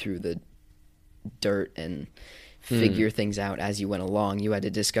had to go through the dirt and figure things out as you went along. You had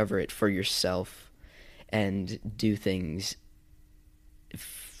to discover it for yourself and do things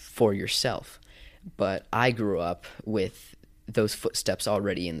for yourself. But I grew up with those footsteps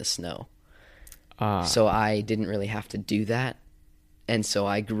already in the snow. So I didn't really have to do that. And so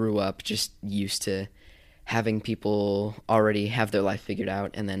I grew up just used to having people already have their life figured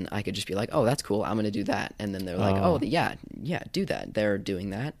out, and then I could just be like, oh, that's cool, I'm going to do that. And then they're like, oh, yeah, do that. They're doing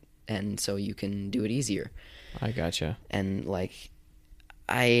that, and so you can do it easier. I gotcha. And, like,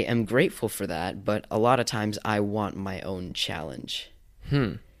 I am grateful for that, but a lot of times I want my own challenge.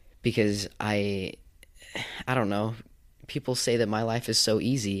 Because I don't know, people say that my life is so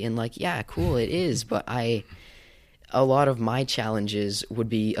easy, and, like, yeah, cool, it is, but a lot of my challenges would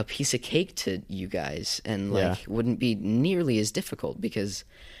be a piece of cake to you guys, and wouldn't be nearly as difficult, because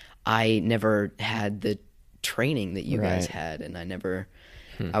I never had the training that you guys had, and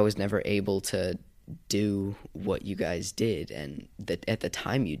I was never able to do what you guys did, and that at the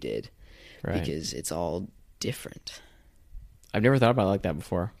time you did, because it's all different. I've never thought about it like that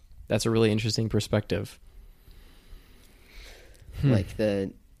before. That's a really interesting perspective. Like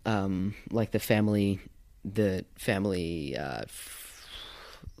the family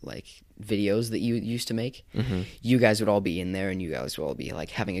like videos that you used to make, you guys would all be in there, and you guys would all be like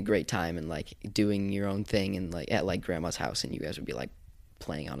having a great time and like doing your own thing, and like at like grandma's house, and you guys would be like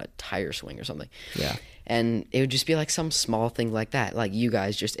playing on a tire swing or something. Yeah. And it would just be like some small thing like that, like you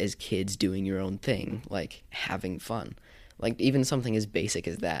guys just as kids doing your own thing, like having fun. Like even something as basic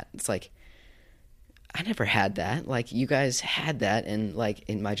as that. It's like, I never had that. Like you guys had that, and like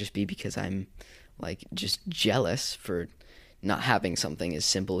it might just be because I'm like just jealous for not having something as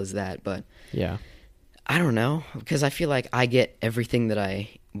simple as that. But yeah, I don't know, because I feel like I get everything that I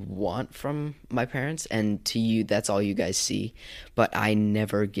want from my parents, and to you that's all you guys see, but I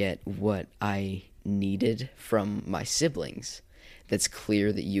never get what I needed from my siblings. That's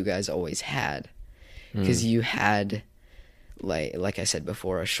clear that you guys always had, because you had, like I said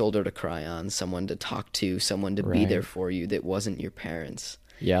before, a shoulder to cry on, someone to talk to, someone to be there for you that wasn't your parents.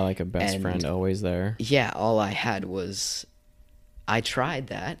 Yeah, like a best friend always there. Yeah, all I had was, I tried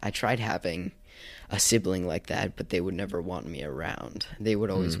that. I tried having a sibling like that, but they would never want me around. They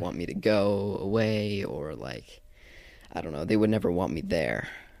would always want me to go away, or like, I don't know, they would never want me there.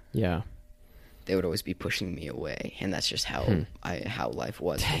 Yeah. They would always be pushing me away, and that's just how how life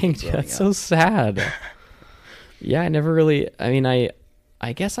was. Dang, that's so sad. Yeah, I never really, I mean,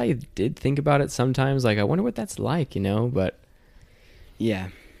 I guess I did think about it sometimes, like I wonder what that's like, you know, but yeah.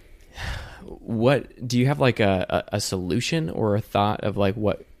 What do you have, like a solution or a thought of like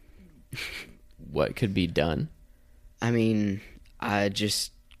what could be done? I mean, I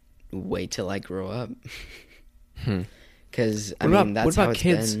just wait till I grow up. Because I mean, that's how it's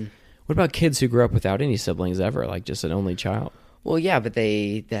been. What about kids who grew up without any siblings ever, like just an only child? Well, yeah, but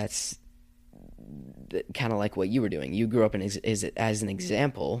that's kind of like what you were doing. You grew up as an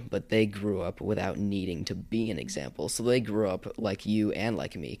example, but they grew up without needing to be an example. So they grew up like you and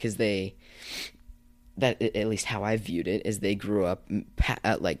like me, because that at least how I viewed it is they grew up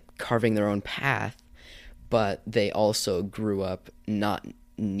like carving their own path, but they also grew up not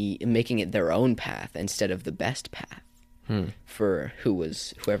making it their own path instead of the best path for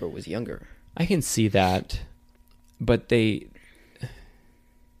whoever was younger. I can see that, but they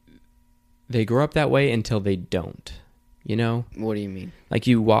grow up that way until they don't, you know? What do you mean? Like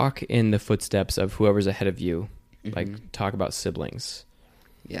you walk in the footsteps of whoever's ahead of you, like talk about siblings.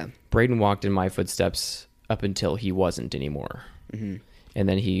 Yeah. Braden walked in my footsteps up until he wasn't anymore. And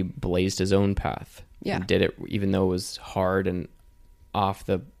then he blazed his own path. Yeah. And did it even though it was hard and off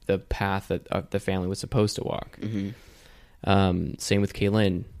the path that the family was supposed to walk. Same with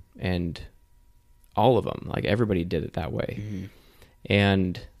Kaylin and all of them. Like everybody did it that way.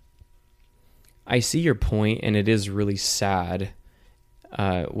 And I see your point, and it is really sad.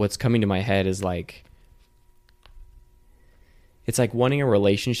 What's coming to my head is like, it's like wanting a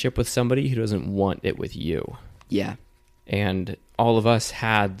relationship with somebody who doesn't want it with you. Yeah. And all of us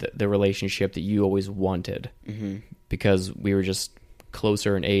had the relationship that you always wanted because we were just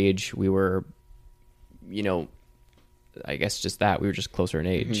closer in age. We were, you know, I guess just that. We were just closer in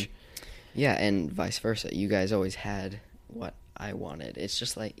age. Yeah, and vice versa. You guys always had what I wanted. It's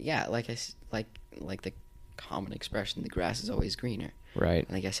just like, yeah, like the common expression, the grass is always greener. Right.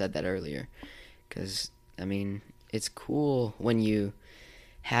 I think I said that earlier. Because, I mean, it's cool when you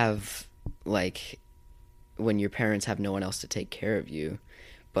have, like, when your parents have no one else to take care of you,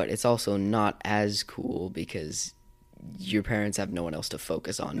 but it's also not as cool because your parents have no one else to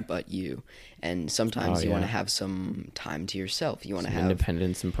focus on but you, and sometimes you want to have some time to yourself. You want to have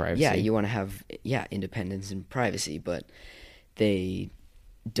independence and privacy. Yeah, you want to have independence and privacy, but they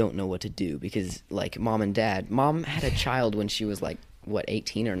don't know what to do because, like, mom had a child when she was like, what,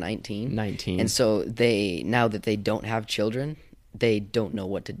 18 or 19? 19. And so now that they don't have children, they don't know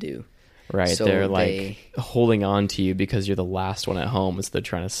what to do. Right, so they're like holding on to you because you're the last one at home, so they're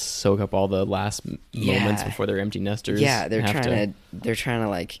trying to soak up all the last moments before they're empty nesters. Yeah, they're trying to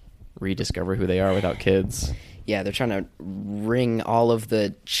like rediscover who they are without kids. Yeah, they're trying to wring all of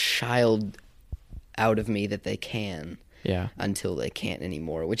the child out of me that they can. Yeah. Until they can't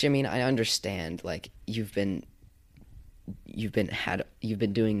anymore. Which, I mean, I understand. Like, you've been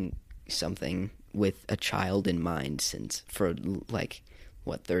doing something with a child in mind for like,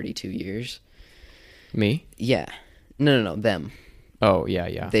 what, 32 years? Me? Yeah. No, them. Oh,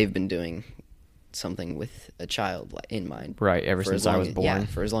 yeah. They've been doing something with a child in mind. Right, ever since I was born. Yeah,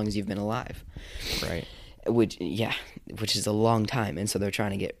 for as long as you've been alive. Right. Which is a long time. And so they're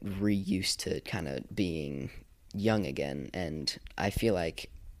trying to get used to kind of being young again. And I feel like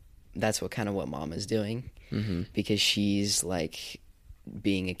that's what mom is doing. Mm-hmm. Because she's, like,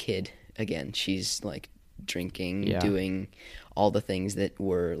 being a kid again. She's, like, drinking, doing all the things that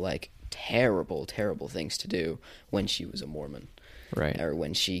were, like, terrible, terrible things to do when she was a Mormon. Right. Or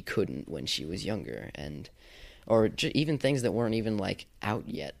when she couldn't when she was younger. Or even things that weren't even, like, out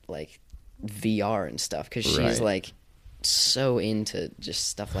yet, like VR and stuff. Because she's, like, so into just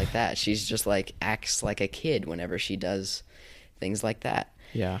stuff like that. She's just, like, acts like a kid whenever she does things like that.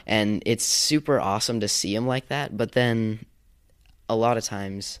 Yeah. And it's super awesome to see them like that, but then a lot of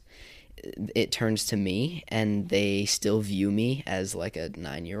times it turns to me and they still view me as like a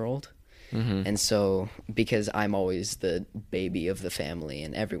 9-year-old. Mm-hmm. And so, because I'm always the baby of the family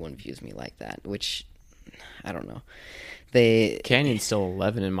and everyone views me like that, which, I don't know. Canyon's still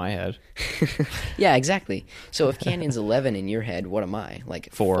 11 in my head. Yeah, exactly. So if Canyon's 11 in your head, what am I?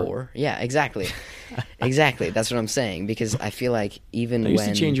 Like 4? Yeah, exactly. Exactly. That's what I'm saying. Because I feel like even when... I used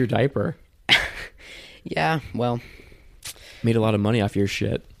to change your diaper. Yeah, well... Made a lot of money off your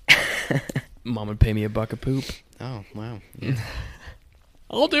shit. Mom would pay me $1 a poop. Oh, wow. Yeah.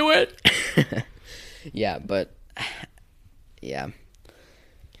 I'll do it. Yeah, but... Yeah.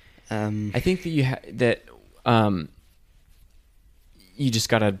 I think that you just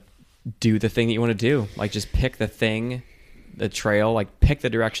gotta do the thing that you want to do. Like, just pick the trail, like pick the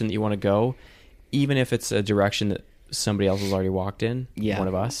direction that you want to go, even if it's a direction that somebody else has already walked in. Yeah. One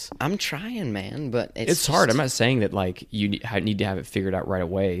of us. I'm trying, man, but it's hard. I'm not saying that like you need to have it figured out right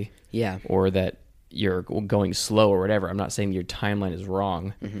away. Yeah. Or that you're going slow or whatever. I'm not saying your timeline is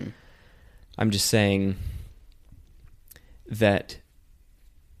wrong. Mm-hmm. I'm just saying that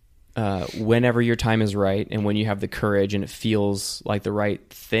whenever your time is right and when you have the courage and it feels like the right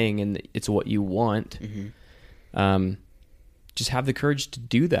thing and it's what you want, mm-hmm. Just have the courage to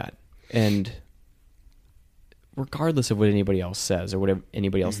do that. And regardless of what anybody else says or what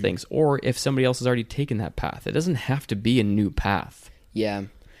anybody else mm-hmm. thinks, or if somebody else has already taken that path, it doesn't have to be a new path. Yeah.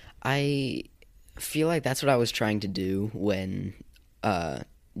 I feel like that's what I was trying to do when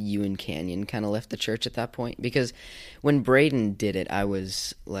you and Canyon kind of left the church at that point, because when Braden did it, it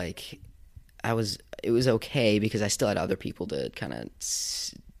was okay because I still had other people to kind of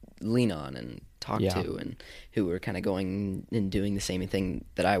lean on and talk to, and who were kind of going and doing the same thing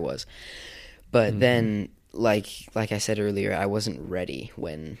that I was. But mm-hmm. then, like I said earlier, I wasn't ready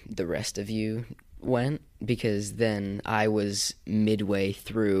when the rest of you went, because then I was midway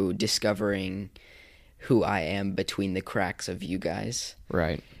through discovering who I am between the cracks of you guys.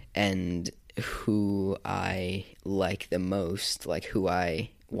 Right. And who I like the most, like who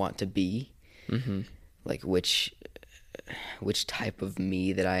I want to be. Mm-hmm. Like which type of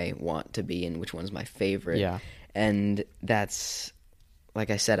me that I want to be and which one's my favorite. Yeah. And that's,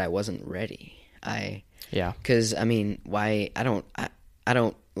 like I said, I wasn't ready. Yeah. Because, I mean, I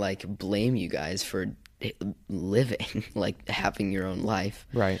don't like blame you guys for living, like having your own life.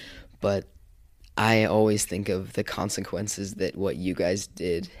 Right. But I always think of the consequences that what you guys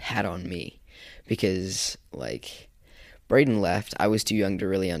did had on me, because like Braden left, I was too young to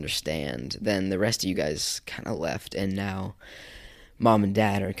really understand. Then the rest of you guys kind of left, and now mom and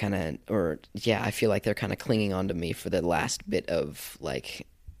dad are I feel like they're kind of clinging on to me for the last bit of like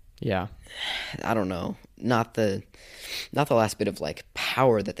Yeah. I don't know, not the last bit of like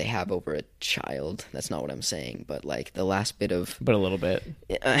power that they have over a child. That's not what I'm saying, but like the last bit of But a little bit.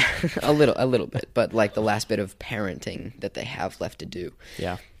 a little bit, but like the last bit of parenting that they have left to do.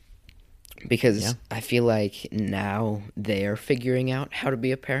 Yeah. Because Yeah. I feel like now they're figuring out how to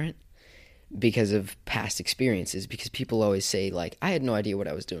be a parent because of past experiences. Because people always say, like, I had no idea what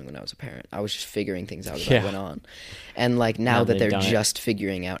I was doing when I was a parent. I was just figuring things out as I Yeah. went on. And like now Now that they've they're done it. just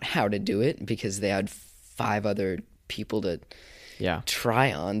figuring out how to do it because they had 5 other people to Yeah.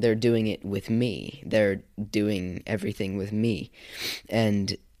 try on, they're doing it with me. They're doing everything with me.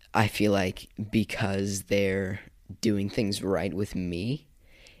 And I feel like because they're doing things right with me,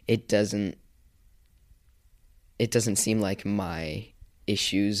 it doesn't seem like my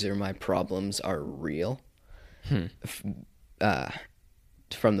issues or my problems are real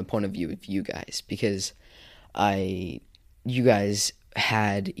from the point of view of you guys, because you guys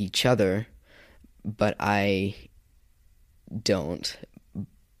had each other, but I don't.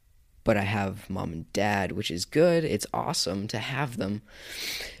 But I have mom and dad, which is good. It's awesome to have them,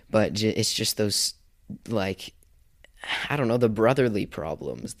 but it's just those, like, I don't know, the brotherly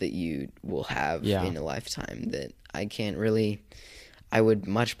problems that you will have Yeah. in a lifetime that I can't really. I would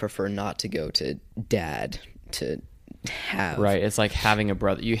much prefer not to go to dad to have. Right. It's like having a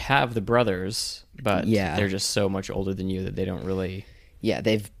brother. You have the brothers, but Yeah. they're just so much older than you that they don't really Yeah,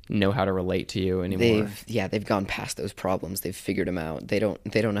 they've know how to relate to you anymore. they've gone past those problems. They've figured them out. They don't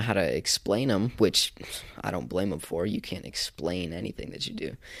know how to explain them, which I don't blame them for. You can't explain anything that you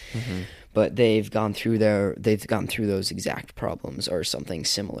do. Mm-hmm. But they've gone through those exact problems or something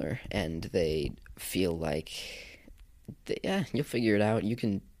similar, and they feel like, yeah, you'll figure it out.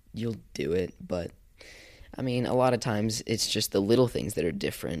 You'll do it. But I mean, a lot of times it's just the little things that are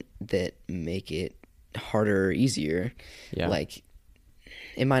different that make it harder or easier. Yeah. Like,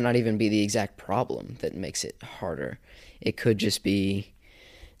 it might not even be the exact problem that makes it harder. It could just be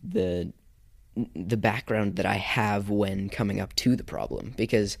the background that I have when coming up to the problem.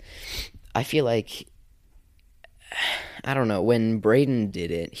 Because I feel like, I don't know, when Braden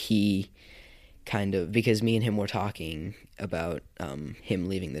did it, he kind of, because me and him were talking about him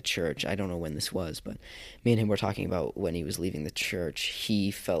leaving the church. I don't know when this was, but me and him were talking about when he was leaving the church. He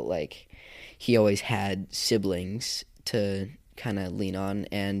felt like he always had siblings to kind of lean on,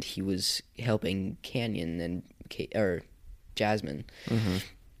 and he was helping Canyon and Jasmine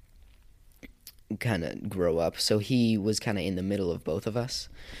kind of grow up. So he was kind of in the middle of both of us,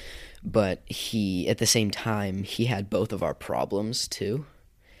 but he, at the same time, he had both of our problems too.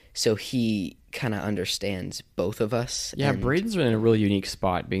 So he kind of understands both of us. Yeah, and Braden's in a really unique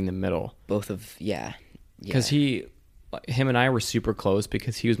spot being the middle. yeah. Because him and I were super close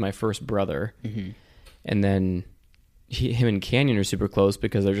because he was my first brother. Mm-hmm. And then him and Canyon are super close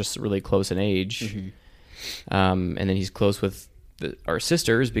because they're just really close in age. Mm-hmm. And then he's close with our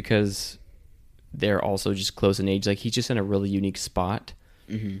sisters because they're also just close in age. Like, he's just in a really unique spot.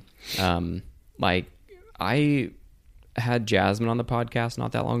 Mm-hmm. Like, I had Jasmine on the podcast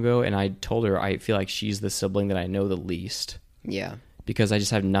not that long ago, and I told her I feel like she's the sibling that I know the least. Yeah. Because I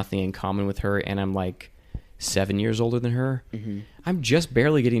just have nothing in common with her, and I'm like 7 years older than her. Mm-hmm. I'm just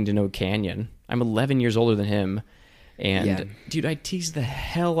barely getting to know Canyon. I'm 11 years older than him. And, dude, I teased the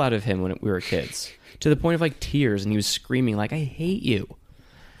hell out of him when we were kids, to the point of, like, tears, and he was screaming, like, I hate you.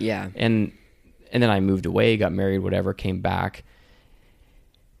 Yeah. And then I moved away, got married, whatever, came back.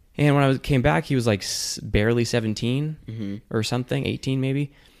 And when I came back, he was, like, barely 17 or something, 18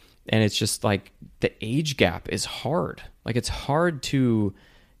 maybe. And it's just, like, the age gap is hard. Like, it's hard to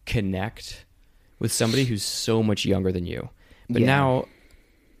connect with somebody who's so much younger than you. But now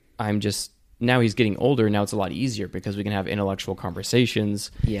he's getting older. Now it's a lot easier because we can have intellectual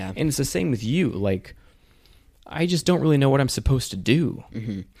conversations. Yeah. And it's the same with you. Like, I just don't really know what I'm supposed to do.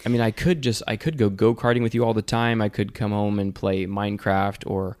 Mm-hmm. I mean, I could go karting with you all the time. I could come home and play Minecraft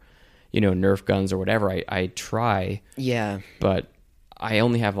or, Nerf guns or whatever. I try. Yeah. But I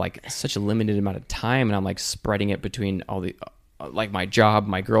only have, like, such a limited amount of time, and I'm, like, spreading it between all the, like, my job,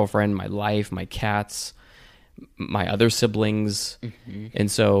 my girlfriend, my life, my cats, my other siblings. Mm-hmm. And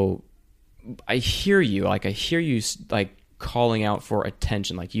so I hear you, like, calling out for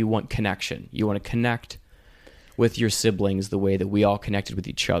attention. Like, you want connection. You want to connect with your siblings the way that we all connected with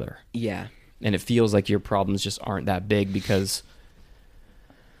each other. Yeah. And it feels like your problems just aren't that big because,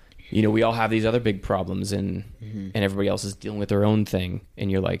 we all have these other big problems, and everybody else is dealing with their own thing.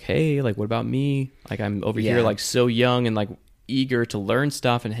 And you're like, hey, like, what about me? Like, I'm over here, like, so young and, like, eager to learn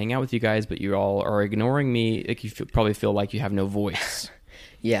stuff and hang out with you guys, but you all are ignoring me. Like, you probably feel like you have no voice.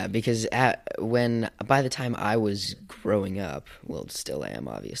 Yeah, because by the time I was growing up, well, still am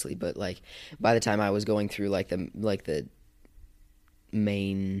obviously, but like by the time I was going through like the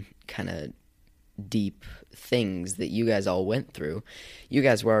main kind of deep things that you guys all went through, you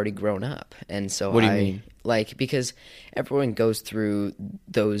guys were already grown up, and so What do you mean? like because everyone goes through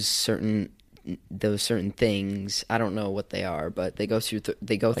those certain things. I don't know what they are, but they go through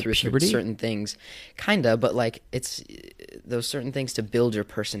puberty? certain things, kinda. But like it's those certain things to build your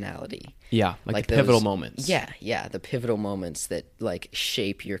personality. Yeah, like the those- pivotal moments. Yeah, the pivotal moments that like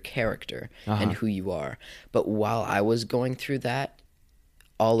shape your character Uh-huh. and who you are. But while I was going through that,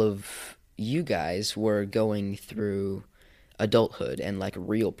 all of you guys were going through adulthood and like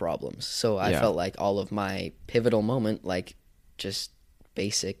real problems. So I Yeah. felt like all of my pivotal moment, like just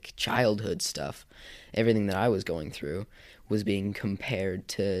basic childhood stuff, everything that I was going through was being compared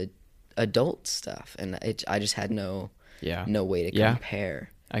to adult stuff, and I just had no Yeah. way to Yeah.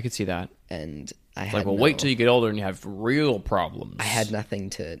 compare, I could see that. and I It's had like, well, no, wait till you get older and you have real problems. I had nothing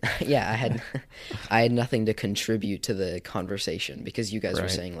to yeah, I had nothing to contribute to the conversation, because you guys were Right.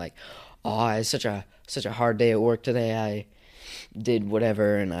 saying like, oh, it's such a hard day at work today, I did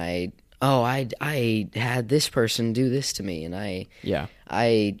whatever, and I had this person do this to me, and Yeah.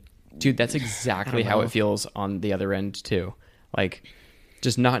 I Dude, that's exactly I don't how know. it feels on the other end too. Like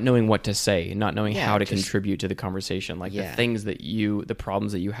just not knowing what to say, not knowing Yeah, how to just- contribute to the conversation. Like Yeah. the things that the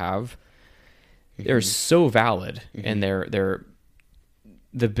problems that you have, they're Mm-hmm. so valid, and they're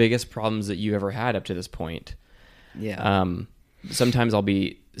the biggest problems that you ever had up to this point. yeah. Sometimes I'll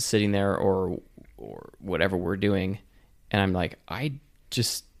be sitting there or whatever we're doing, and I'm like, I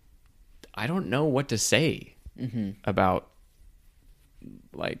don't know what to say about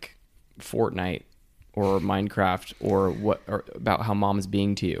like Fortnite or Minecraft or about how mom's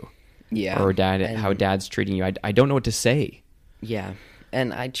being to you, Yeah, or dad, and- how dad's treating you. I don't know what to say. Yeah.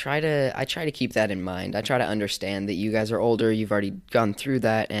 And I try to keep that in mind. I try to understand that you guys are older, you've already gone through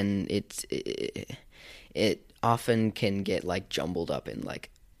that, and it often can get like jumbled up in like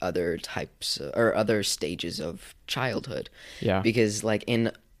other types or other stages of childhood. Yeah. Because like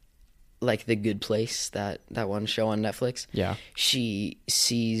in like The Good Place, that one show on Netflix. Yeah. She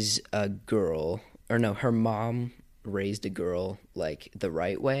sees a girl, or no, her mom raised a girl like the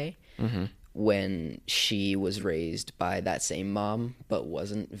right way when she was raised by that same mom, but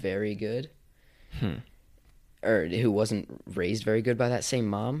wasn't very good. Or who wasn't raised very good by that same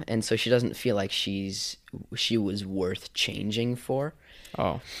mom, and so she doesn't feel like she was worth changing for,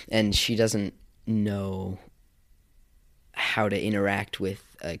 Oh, and she doesn't know how to interact with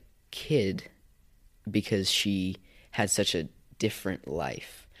a kid because she had such a different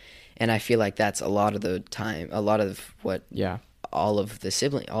life. And I feel like that's a lot of what yeah. all of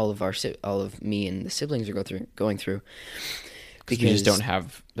me and the siblings are going through. Because we just don't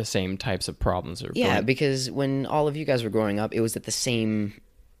have the same types of problems. Or Yeah, going- because when all of you guys were growing up, it was at the same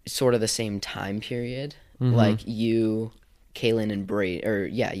time period. Like you, Kaylin and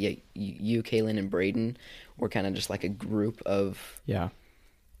Braden, you, Kaylin and Braden were kind of just like a group of yeah,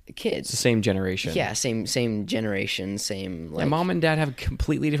 kids. it's the same generation. Yeah, same generation, same like And mom and dad have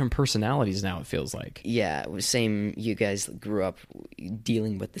completely different personalities now. It feels like. yeah, same. You guys grew up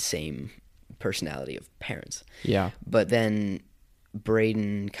dealing with the same personality of parents. Yeah. But then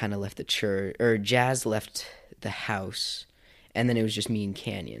Braden kind of left the church, or Jazz left the house, and then it was just me and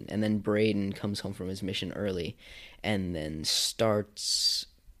Canyon. And then Braden comes home from his mission early, and then starts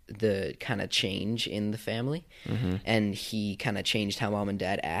the kind of change in the family. And he kind of changed how mom and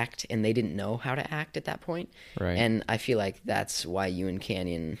dad act, and they didn't know how to act at that point. Right. And I feel like that's why you and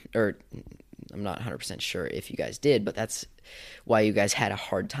Canyon, or I'm not 100% sure if you guys did, but that's why you guys had a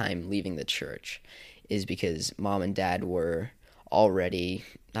hard time leaving the church, is because mom and dad were already,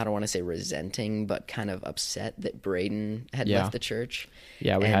 I don't want to say resenting, but kind of upset that Braden had Yeah. left the church.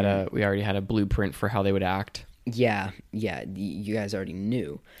 Yeah, we already had a blueprint for how they would act. Yeah, you guys already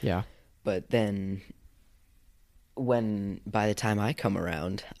knew. Yeah. But then by the time I come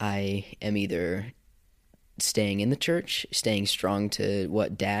around, I am either staying in the church, staying strong to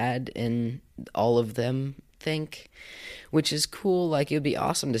what dad and all of them think, which is cool. Like, it would be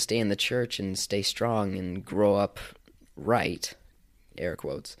awesome to stay in the church and stay strong and grow up right, air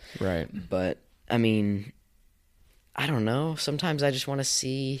quotes. Right. But I mean, I don't know. Sometimes I just want to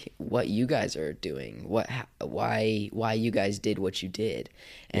see what you guys are doing, why you guys did what you did,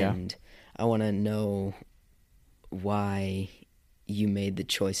 Yeah. and I want to know why you made the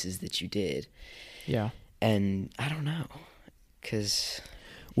choices that you did. Yeah. And I don't know, because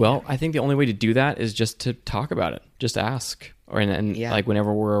Well, I think the only way to do that is just to talk about it, just ask, and Yeah. like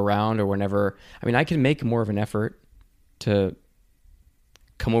whenever we're around or whenever. I mean, I can make more of an effort to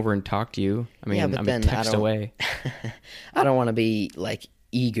come over and talk to you. I mean, Yeah, but I'm then a text away. I don't want to be like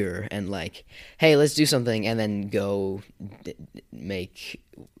eager and like, hey, let's do something, and then go make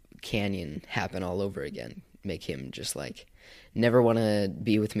Canyon happen all over again. Make him just like never want to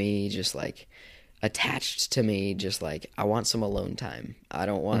be with me, just like attached to me, just like I want some alone time. I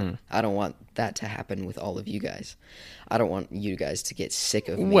don't want that to happen with all of you guys. I don't want you guys to get sick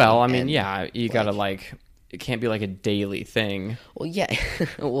of me. Well, I mean, and, yeah, you gotta like, it can't be like a daily thing. Well, yeah,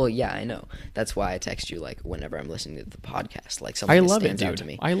 well, yeah, I know. That's why I text you like whenever I'm listening to the podcast, like I something that love it, stands out dude. to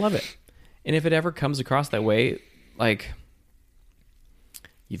me. I love it. And if it ever comes across that way, like,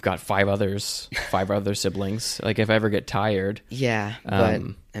 you've got five other siblings. Like, if I ever get tired, Yeah, but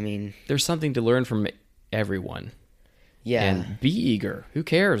Um, I mean, there's something to learn from everyone. yeah, And be eager. Who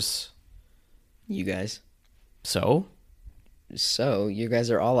cares? you guys. So, So you guys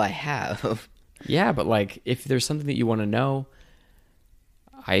are all I have. yeah, but like, if there's something that you want to know,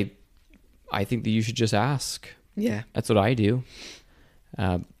 I think that you should just ask. Yeah, That's what I do.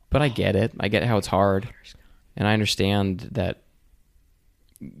 But I get it. I get how it's hard, and I understand that.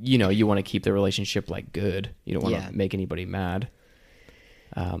 You know, you want to keep the relationship like good. You don't want Yeah. to make anybody mad.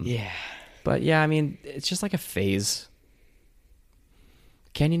 yeah, But yeah, I mean, it's just like a phase.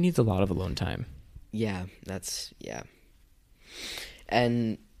 Canyon needs a lot of alone time. yeah. That's yeah.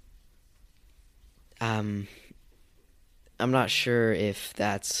 And I'm not sure if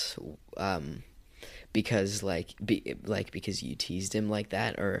that's because because you teased him like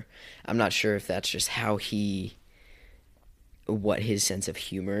that, or I'm not sure if that's just how what his sense of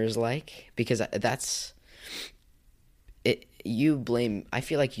humor is like, because that's it. I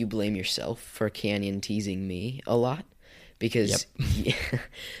feel like you blame yourself for Canyon teasing me a lot, because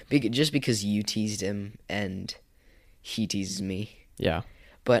just because you teased him and he teases me. Yeah.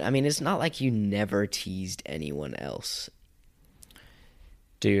 But I mean, it's not like you never teased anyone else.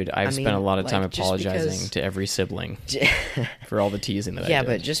 Dude, I've spent a lot of time like, just apologizing because- to every sibling for all the teasing that I Yeah, did.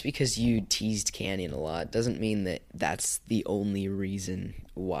 but just because you teased Canyon a lot doesn't mean that that's the only reason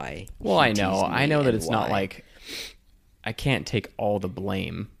why. Well, he I know. teased I me know that and it's not why. like I can't take all the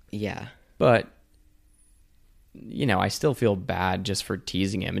blame, Yeah, but you know, I still feel bad just for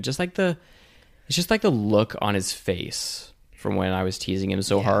teasing him. It's just like the look on his face from when I was teasing him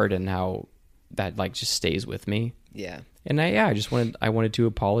so Yeah. hard, and how that like just stays with me. yeah, And I wanted to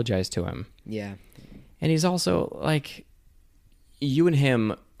apologize to him. yeah, And he's also like, you and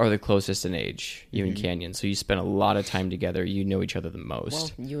him are the closest in age, you and Canyon. So you spend a lot of time together. You know each other the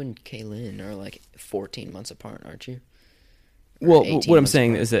most. Well, you and Kaylin are like 14 months apart, aren't you? Well, 18 what I'm months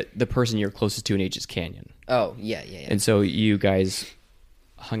saying apart. is that the person you're closest to in age is Canyon. Oh, yeah, yeah, yeah. And so you guys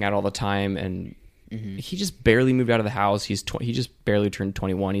hung out all the time, and he just barely moved out of the house. He just barely turned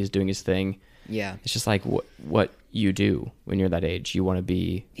 21. He's doing his thing. Yeah, It's just like what you do when you're that age. You want to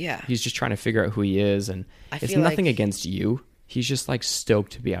be. Yeah. He's just trying to figure out who he is, and I it's feel nothing like- against you. He's just like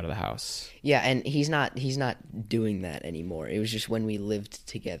stoked to be out of the house. yeah, and he's not doing that anymore. It was just when we lived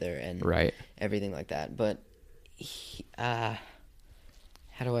together and Right. everything like that. But how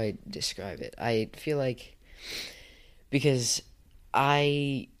do I describe it? I feel like because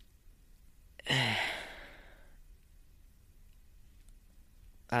I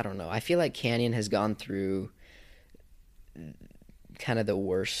don't know. I feel like Canyon has gone through kind of the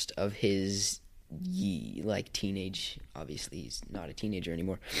worst of his like teenage. Obviously, he's not a teenager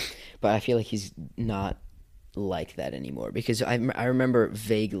anymore, but I feel like he's not like that anymore, because I remember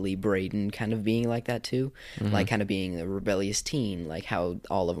vaguely Braden kind of being like that too, like kind of being a rebellious teen, like how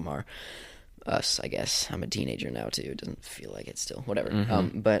all of them are. Us, I guess. I'm a teenager now too. It doesn't feel like it still. Whatever.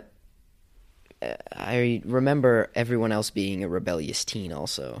 But I remember everyone else being a rebellious teen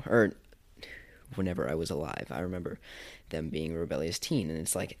also, or whenever I was alive. I remember them being a rebellious teen, and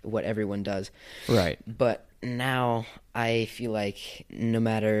it's like what everyone does. Right. But now I feel like no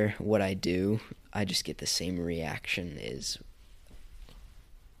matter what I do, I just get the same reaction as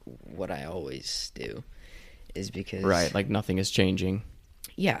what I always do. Is because Right. Like nothing is changing,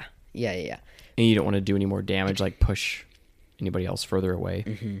 yeah. and you don't want to do any more damage, like push anybody else further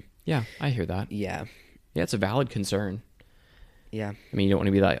away. Yeah, I hear that. Yeah. Yeah, it's a valid concern. Yeah. I mean, you don't want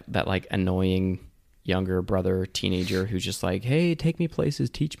to be that like annoying younger brother, teenager who's just like, hey, take me places,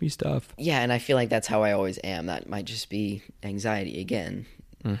 teach me stuff. Yeah, and I feel like that's how I always am. That might just be anxiety again.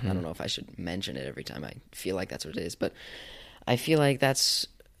 I don't know if I should mention it every time I feel like that's what it is, but I feel like that's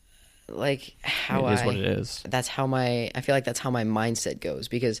like how It is what it is. That's how I feel like that's how my mindset goes,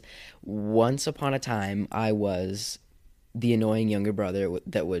 because once upon a time I was the annoying younger brother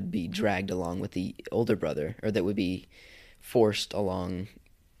that would be dragged along with the older brother, or that would be forced along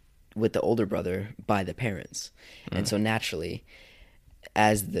with the older brother by the parents. And so naturally,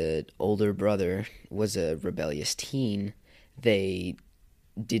 as the older brother was a rebellious teen, they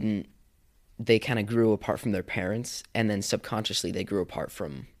didn't they kind of grew apart from their parents, and then subconsciously they grew apart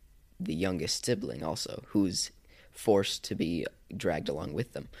from the youngest sibling also, who's forced to be dragged along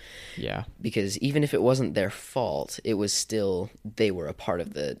with them. Yeah. Because even if it wasn't their fault, it was still, they were a part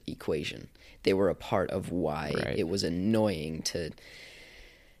of the equation. They were a part of why Right. it was annoying to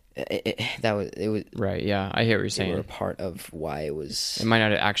it was Right. Yeah. I hear what you're they were a saying. part of why it was. It might not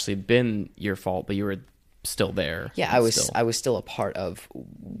have actually been your fault, but you were still there. Yeah, I was still a part of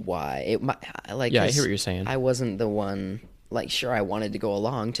why it like. Yeah, I 'cause hear what you're saying. I wasn't the one. Like, sure, I wanted to go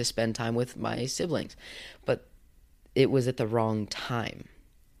along to spend time with my siblings, but it was at the wrong time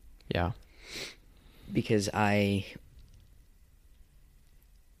Yeah. because I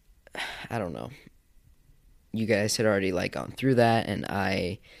don't know. You guys had already like gone through that, and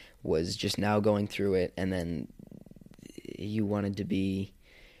I was just now going through it, and then you wanted to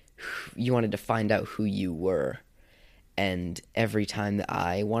find out who you were, and every time that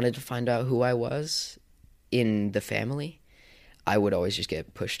I wanted to find out who I was in the family, I would always just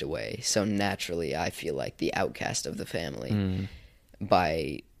get pushed away. So naturally, I feel like the outcast of the family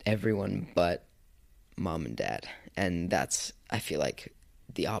by everyone but mom and dad, and that's, I feel like,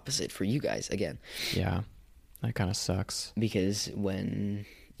 the opposite for you guys again. Yeah. That kind of sucks. Because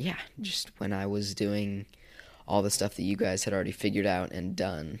just when I was doing all the stuff that you guys had already figured out and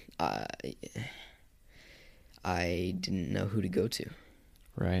done, I didn't know who to go to.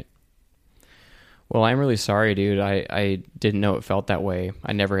 Right. Well, I'm really sorry, dude. I didn't know it felt that way.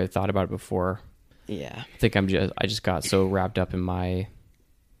 I never had thought about it before. Yeah. I think I just got so wrapped up in my,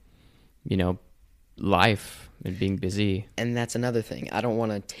 life and being busy. And that's another thing. I don't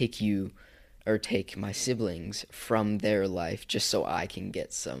want to take my siblings from their life just so I can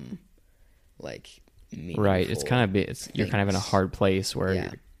get some, like, meaningful Right. It's kind of, you're kind of in a things. hard place where,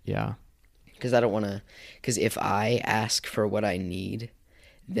 Yeah. yeah. Because I don't want to. Because if I ask for what I need,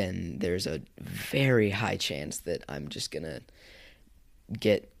 then there's a very high chance that I'm just gonna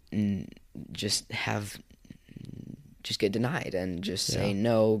get denied and just say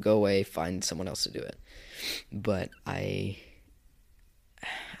no, go away, find someone else to do it. But I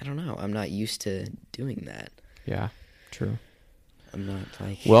don't know. I'm not used to doing that. Yeah. True. I'm not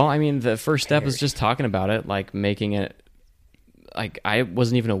like. Well, I mean, the first step is just talking about it, like making it, like I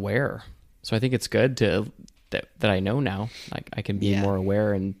wasn't even aware. So I think it's good that I know now. Like I can be more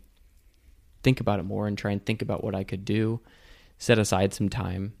aware and think about it more and try and think about what I could do. Set aside some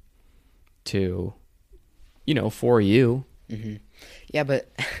time to, for you. Mm-hmm. Yeah,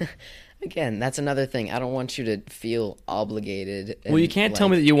 but again, that's another thing. I don't want you to feel obligated. Well, you can't tell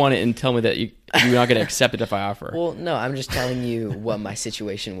me that you want it and tell me that you're not going to accept it if I offer. Well, no, I'm just telling you what my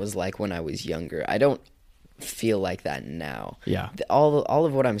situation was like when I was younger. I don't feel like that now. Yeah. All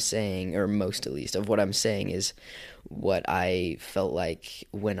of what I'm saying, or most at least of what I'm saying, is what I felt like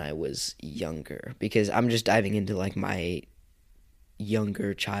when I was younger, because I'm just diving into like my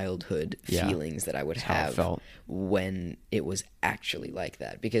younger childhood feelings that I would have when it was actually like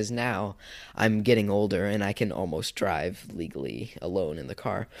that. Because now I'm getting older and I can almost drive legally alone in the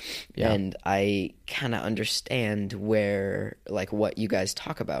car, and I kind of understand where, like, what you guys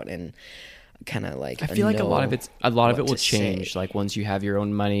talk about, and kind of like I feel like a lot of it will change. Say. Like once you have your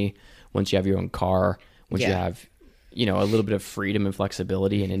own money, once you have your own car, once you have, a little bit of freedom and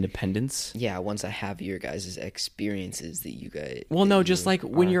flexibility and independence. Yeah, once I have your guys' experiences that you guys. Well, no, just like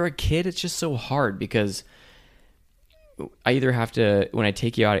when you're a kid, it's just so hard because I either have to, when I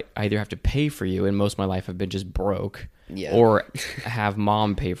take you out, I either have to pay for you, and most of my life I've been just broke, or have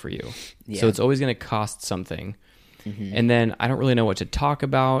mom pay for you. So it's always going to cost something. Mm-hmm. And then I don't really know what to talk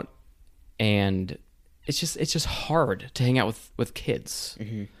about. And it's just hard to hang out with kids.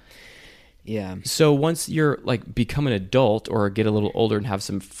 Mm-hmm. Yeah. So once you're like become an adult or get a little older and have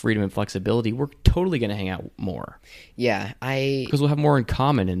some freedom and flexibility, we're totally going to hang out more. Yeah, because we'll have more in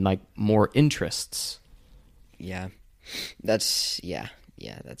common and like more interests. Yeah, that's that's a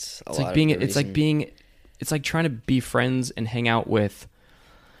it's lot. Like being, it's like being, it's like trying to be friends and hang out with.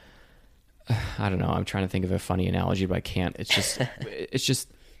 I don't know. I'm trying to think of a funny analogy, but I can't. It's just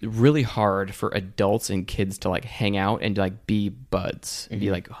really hard for adults and kids to like hang out and like be buds and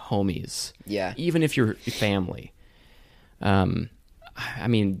be like homies. Yeah. Even if you're family. I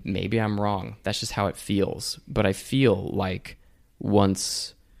mean, maybe I'm wrong. That's just how it feels. But I feel like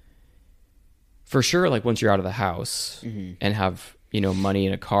once you're out of the house and have, money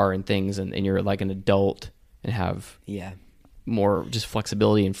in a car and things, and you're like an adult and have more just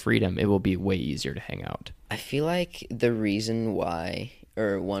flexibility and freedom, it will be way easier to hang out. I feel like the reason why,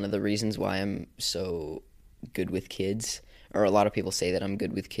 or one of the reasons why I'm so good with kids, or a lot of people say that I'm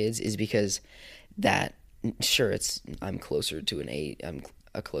good with kids, is because that, sure, I'm closer to I'm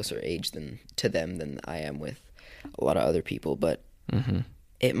a closer age to them than I am with a lot of other people, but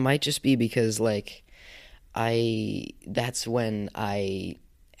it might just be because like that's when I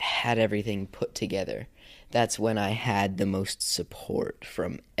had everything put together. That's when I had the most support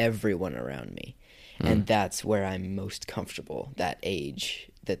from everyone around me. And that's where I'm most comfortable. That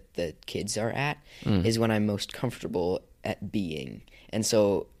age that the kids are at is when I'm most comfortable at being. And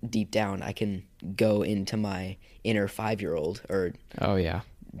so deep down, I can go into my inner 5-year-old or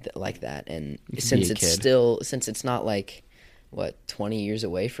like that. And since it's not like, 20 years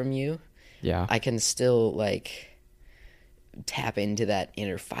away from you, I can still like tap into that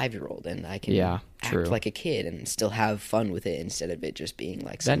inner 5-year-old, and I can act like a kid and still have fun with it instead of it just being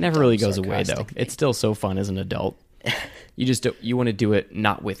like that never really goes away though. It's still so fun as an adult. You want to do it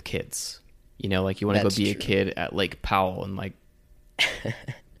not with kids, like you want to go be a kid at Lake Powell and like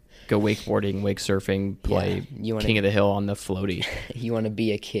go wakeboarding, wake surfing, play King of the Hill on the floaty. You want to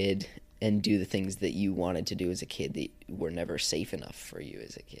be a kid and do the things that you wanted to do as a kid that were never safe enough for you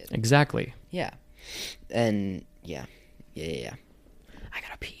as a kid. Exactly. Yeah. And yeah. I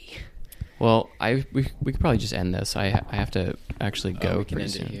gotta pee. Well, we could probably just end this. I have to actually go. We can pretty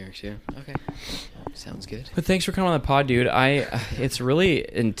end soon. it here too. Okay. Sounds good. But thanks for coming on the pod, dude. It's really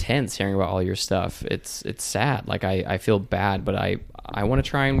intense hearing about all your stuff. It's sad. Like I feel bad, but I want to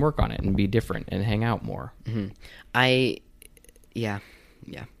try and work on it and be different and hang out more. Mm-hmm.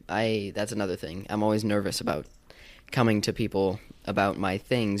 That's another thing. I'm always nervous about coming to people about my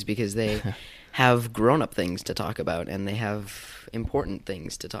things because they have grown-up things to talk about and they have important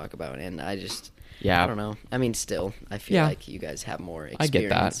things to talk about, and I don't know. I mean, still, I feel like you guys have more experience. I get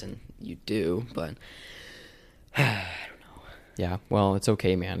that. And you do, but I don't know. Yeah, well, it's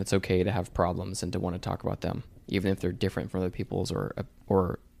okay, man. It's okay to have problems and to want to talk about them, even if they're different from other people's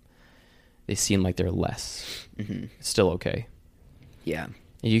or they seem like they're less. Mm-hmm. It's still okay. Yeah.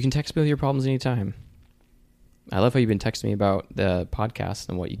 You can text me with your problems anytime. I love how you've been texting me about the podcast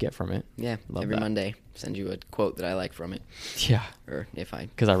and what you get from it. Yeah, every Monday, send you a quote that I like from it. Yeah. Or if I...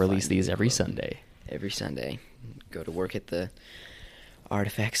 Because I release these every Sunday. Every Sunday. Go to work at the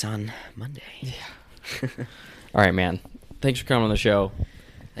Artifacts on Monday. Yeah. All right, man. Thanks for coming on the show.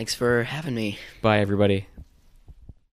 Thanks for having me. Bye, everybody.